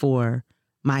better for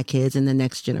my kids and the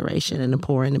next generation and to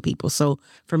pour into people. So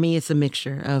for me, it's a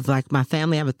mixture of like my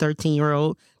family. I have a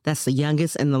 13-year-old. That's the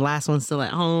youngest, and the last one's still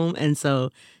at home. And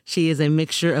so she is a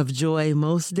mixture of joy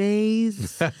most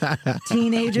days,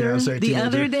 teenager the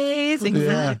other days.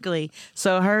 Exactly. Yeah.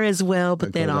 So her as well.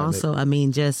 But then also,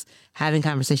 just having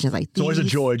conversations like these. It's always a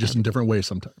joy, just in different ways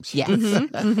sometimes. Yes.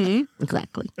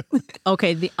 Exactly.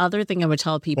 Okay. The other thing I would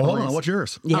tell people hold on. What's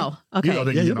yours? Yeah. Oh, okay.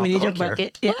 We need your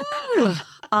bucket. Yeah.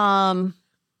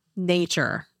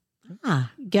 Nature.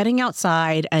 Getting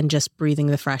outside and just breathing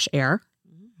the fresh air.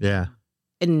 Yeah.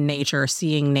 In nature,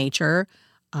 seeing nature,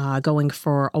 going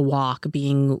for a walk,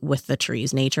 being with the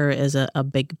trees. Nature is a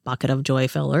big bucket of joy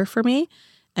filler for me.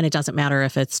 And it doesn't matter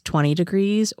if it's 20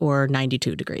 degrees or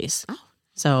 92 degrees. Oh.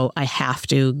 So I have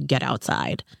to get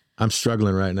outside. I'm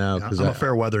struggling right now because I'm a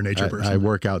fair weather nature person. I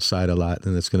work outside a lot,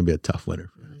 and it's going to be a tough winter.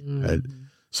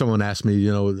 Someone asked me,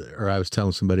 or I was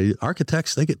telling somebody,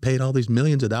 architects, they get paid all these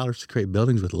millions of dollars to create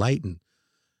buildings with light. And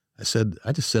I said,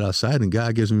 I just sit outside and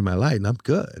God gives me my light and I'm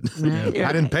good. I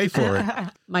didn't pay for it.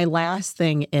 My last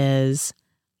thing is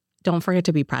don't forget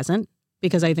to be present,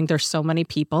 because I think there's so many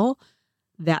people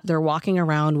that they're walking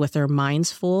around with their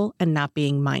minds full and not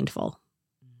being mindful.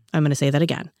 I'm going to say that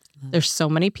again. There's so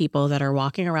many people that are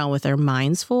walking around with their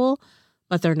minds full,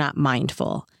 but they're not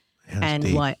mindful. And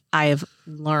deep. What I've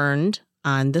learned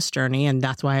on this journey, and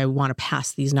that's why I want to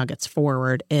pass these nuggets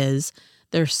forward, is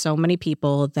there's so many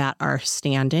people that are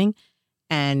standing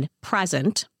and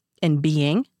present in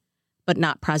being, but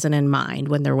not present in mind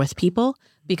when they're with people,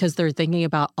 because they're thinking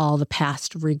about all the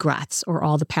past regrets or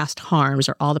all the past harms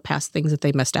or all the past things that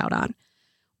they missed out on.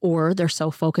 Or they're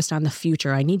so focused on the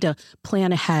future. I need to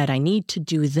plan ahead. I need to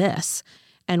do this.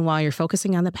 And while you're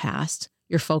focusing on the past,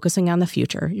 you're focusing on the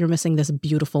future. You're missing this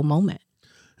beautiful moment,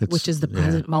 which is the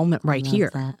present moment right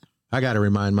here. I got to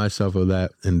remind myself of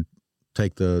that and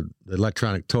take the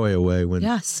electronic toy away when,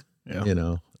 I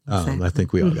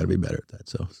think we all got to be better at that.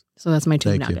 So that's my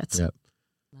two nuggets. Yep.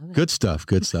 Good stuff.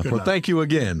 Well, thank you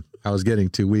again. I was getting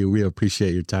to, we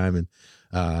appreciate your time,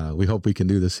 and we hope we can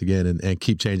do this again and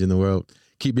keep changing the world.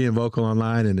 Keep being vocal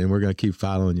online, and we're going to keep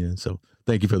following you. So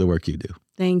thank you for the work you do.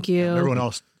 Thank you. And everyone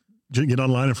else, get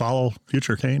online and follow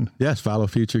Future Kane. Yes, follow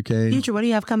Future Kane. Future, what do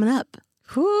you have coming up?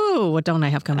 What don't I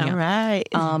have coming up? All right.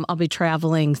 I'll be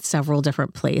traveling several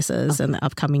different places in the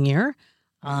upcoming year,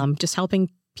 just helping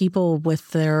people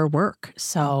with their work.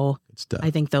 So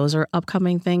I think those are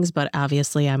upcoming things, but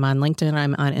obviously I'm on LinkedIn,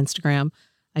 I'm on Instagram.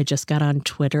 I just got on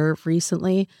Twitter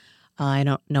recently. I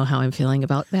don't know how I'm feeling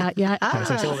about that yet. I'm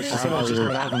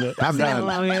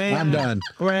done.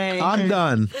 Right. I'm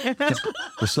done.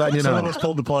 Just letting you know. Someone was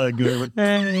told to play a good.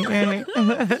 I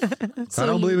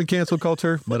don't believe in cancel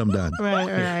culture, but I'm done.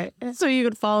 Right. So you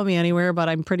could follow me anywhere, but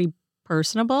I'm pretty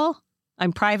personable.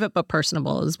 I'm private, but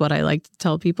personable is what I like to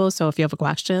tell people. So if you have a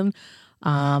question,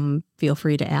 feel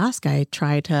free to ask. I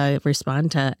try to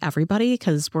respond to everybody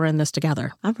because we're in this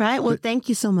together. All right. Well, thank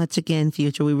you so much again,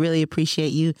 Future. We really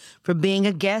appreciate you for being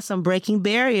a guest on Breaking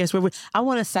Barriers. I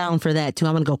want a sound for that, too.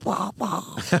 I'm going to go, wah, wah.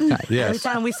 Yes. Every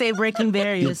time we say Breaking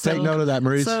Barriers. Take note of that,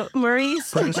 Maurice. So,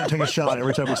 Maurice. We're going to take a shot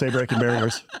every time we say Breaking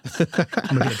Barriers. I'm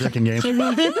going to get a drinking game.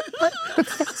 All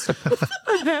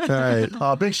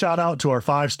right. Big shout out to our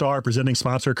 5-star presenting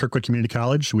sponsor, Kirkwood Community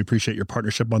College. We appreciate your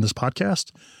partnership on this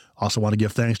podcast. Also want to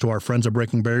give thanks to our friends at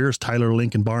Breaking Barriers, Tyler,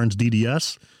 Lincoln, Barnes,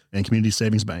 DDS, and Community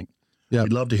Savings Bank. Yep.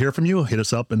 We'd love to hear from you. Hit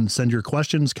us up and send your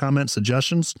questions, comments,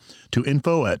 suggestions to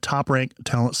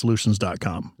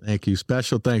info@topranktalentsolutions.com. Thank you.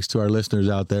 Special thanks to our listeners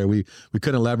out there. We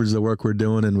couldn't leverage the work we're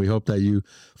doing, and we hope that you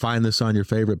find this on your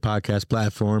favorite podcast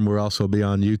platform. We'll also be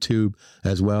on YouTube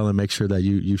as well, and make sure that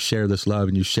you share this love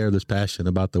and you share this passion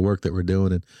about the work that we're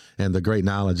doing and the great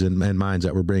knowledge and minds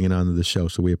that we're bringing onto the show.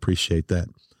 So we appreciate that.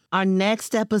 Our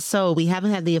next episode, we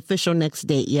haven't had the official next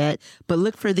date yet, but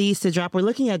look for these to drop. We're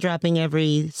looking at dropping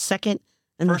every second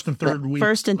and First and third week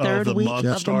of the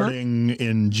month, starting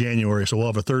in January. So we'll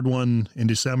have a third one in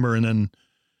December, and then,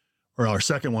 or our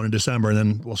second one in December, and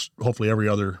then we'll hopefully every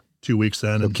other 2 weeks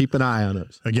then. So and keep an eye on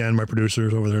us. Again, my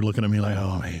producers over there looking at me like,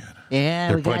 oh man.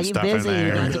 Yeah, we got you busy.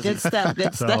 We got the good stuff.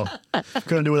 Good stuff.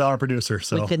 Couldn't do it without our producer.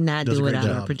 So we could not do it without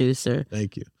our producer.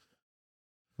 Thank you.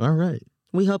 All right.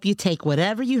 We hope you take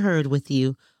whatever you heard with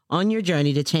you on your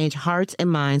journey to change hearts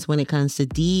and minds when it comes to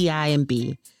DEI and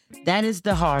B. That is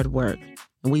the hard work,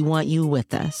 and we want you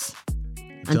with us.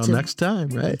 Until next time,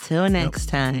 right? Until next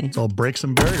time. So break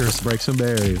some barriers. Break some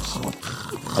barriers.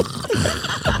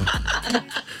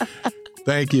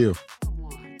 Thank you.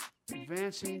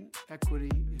 Advancing equity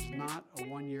is not a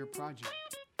one-year project.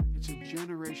 It's a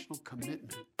generational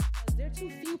commitment. There are too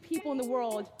few people in the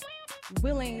world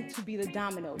willing to be the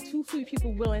domino, too few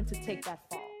people willing to take that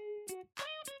fall.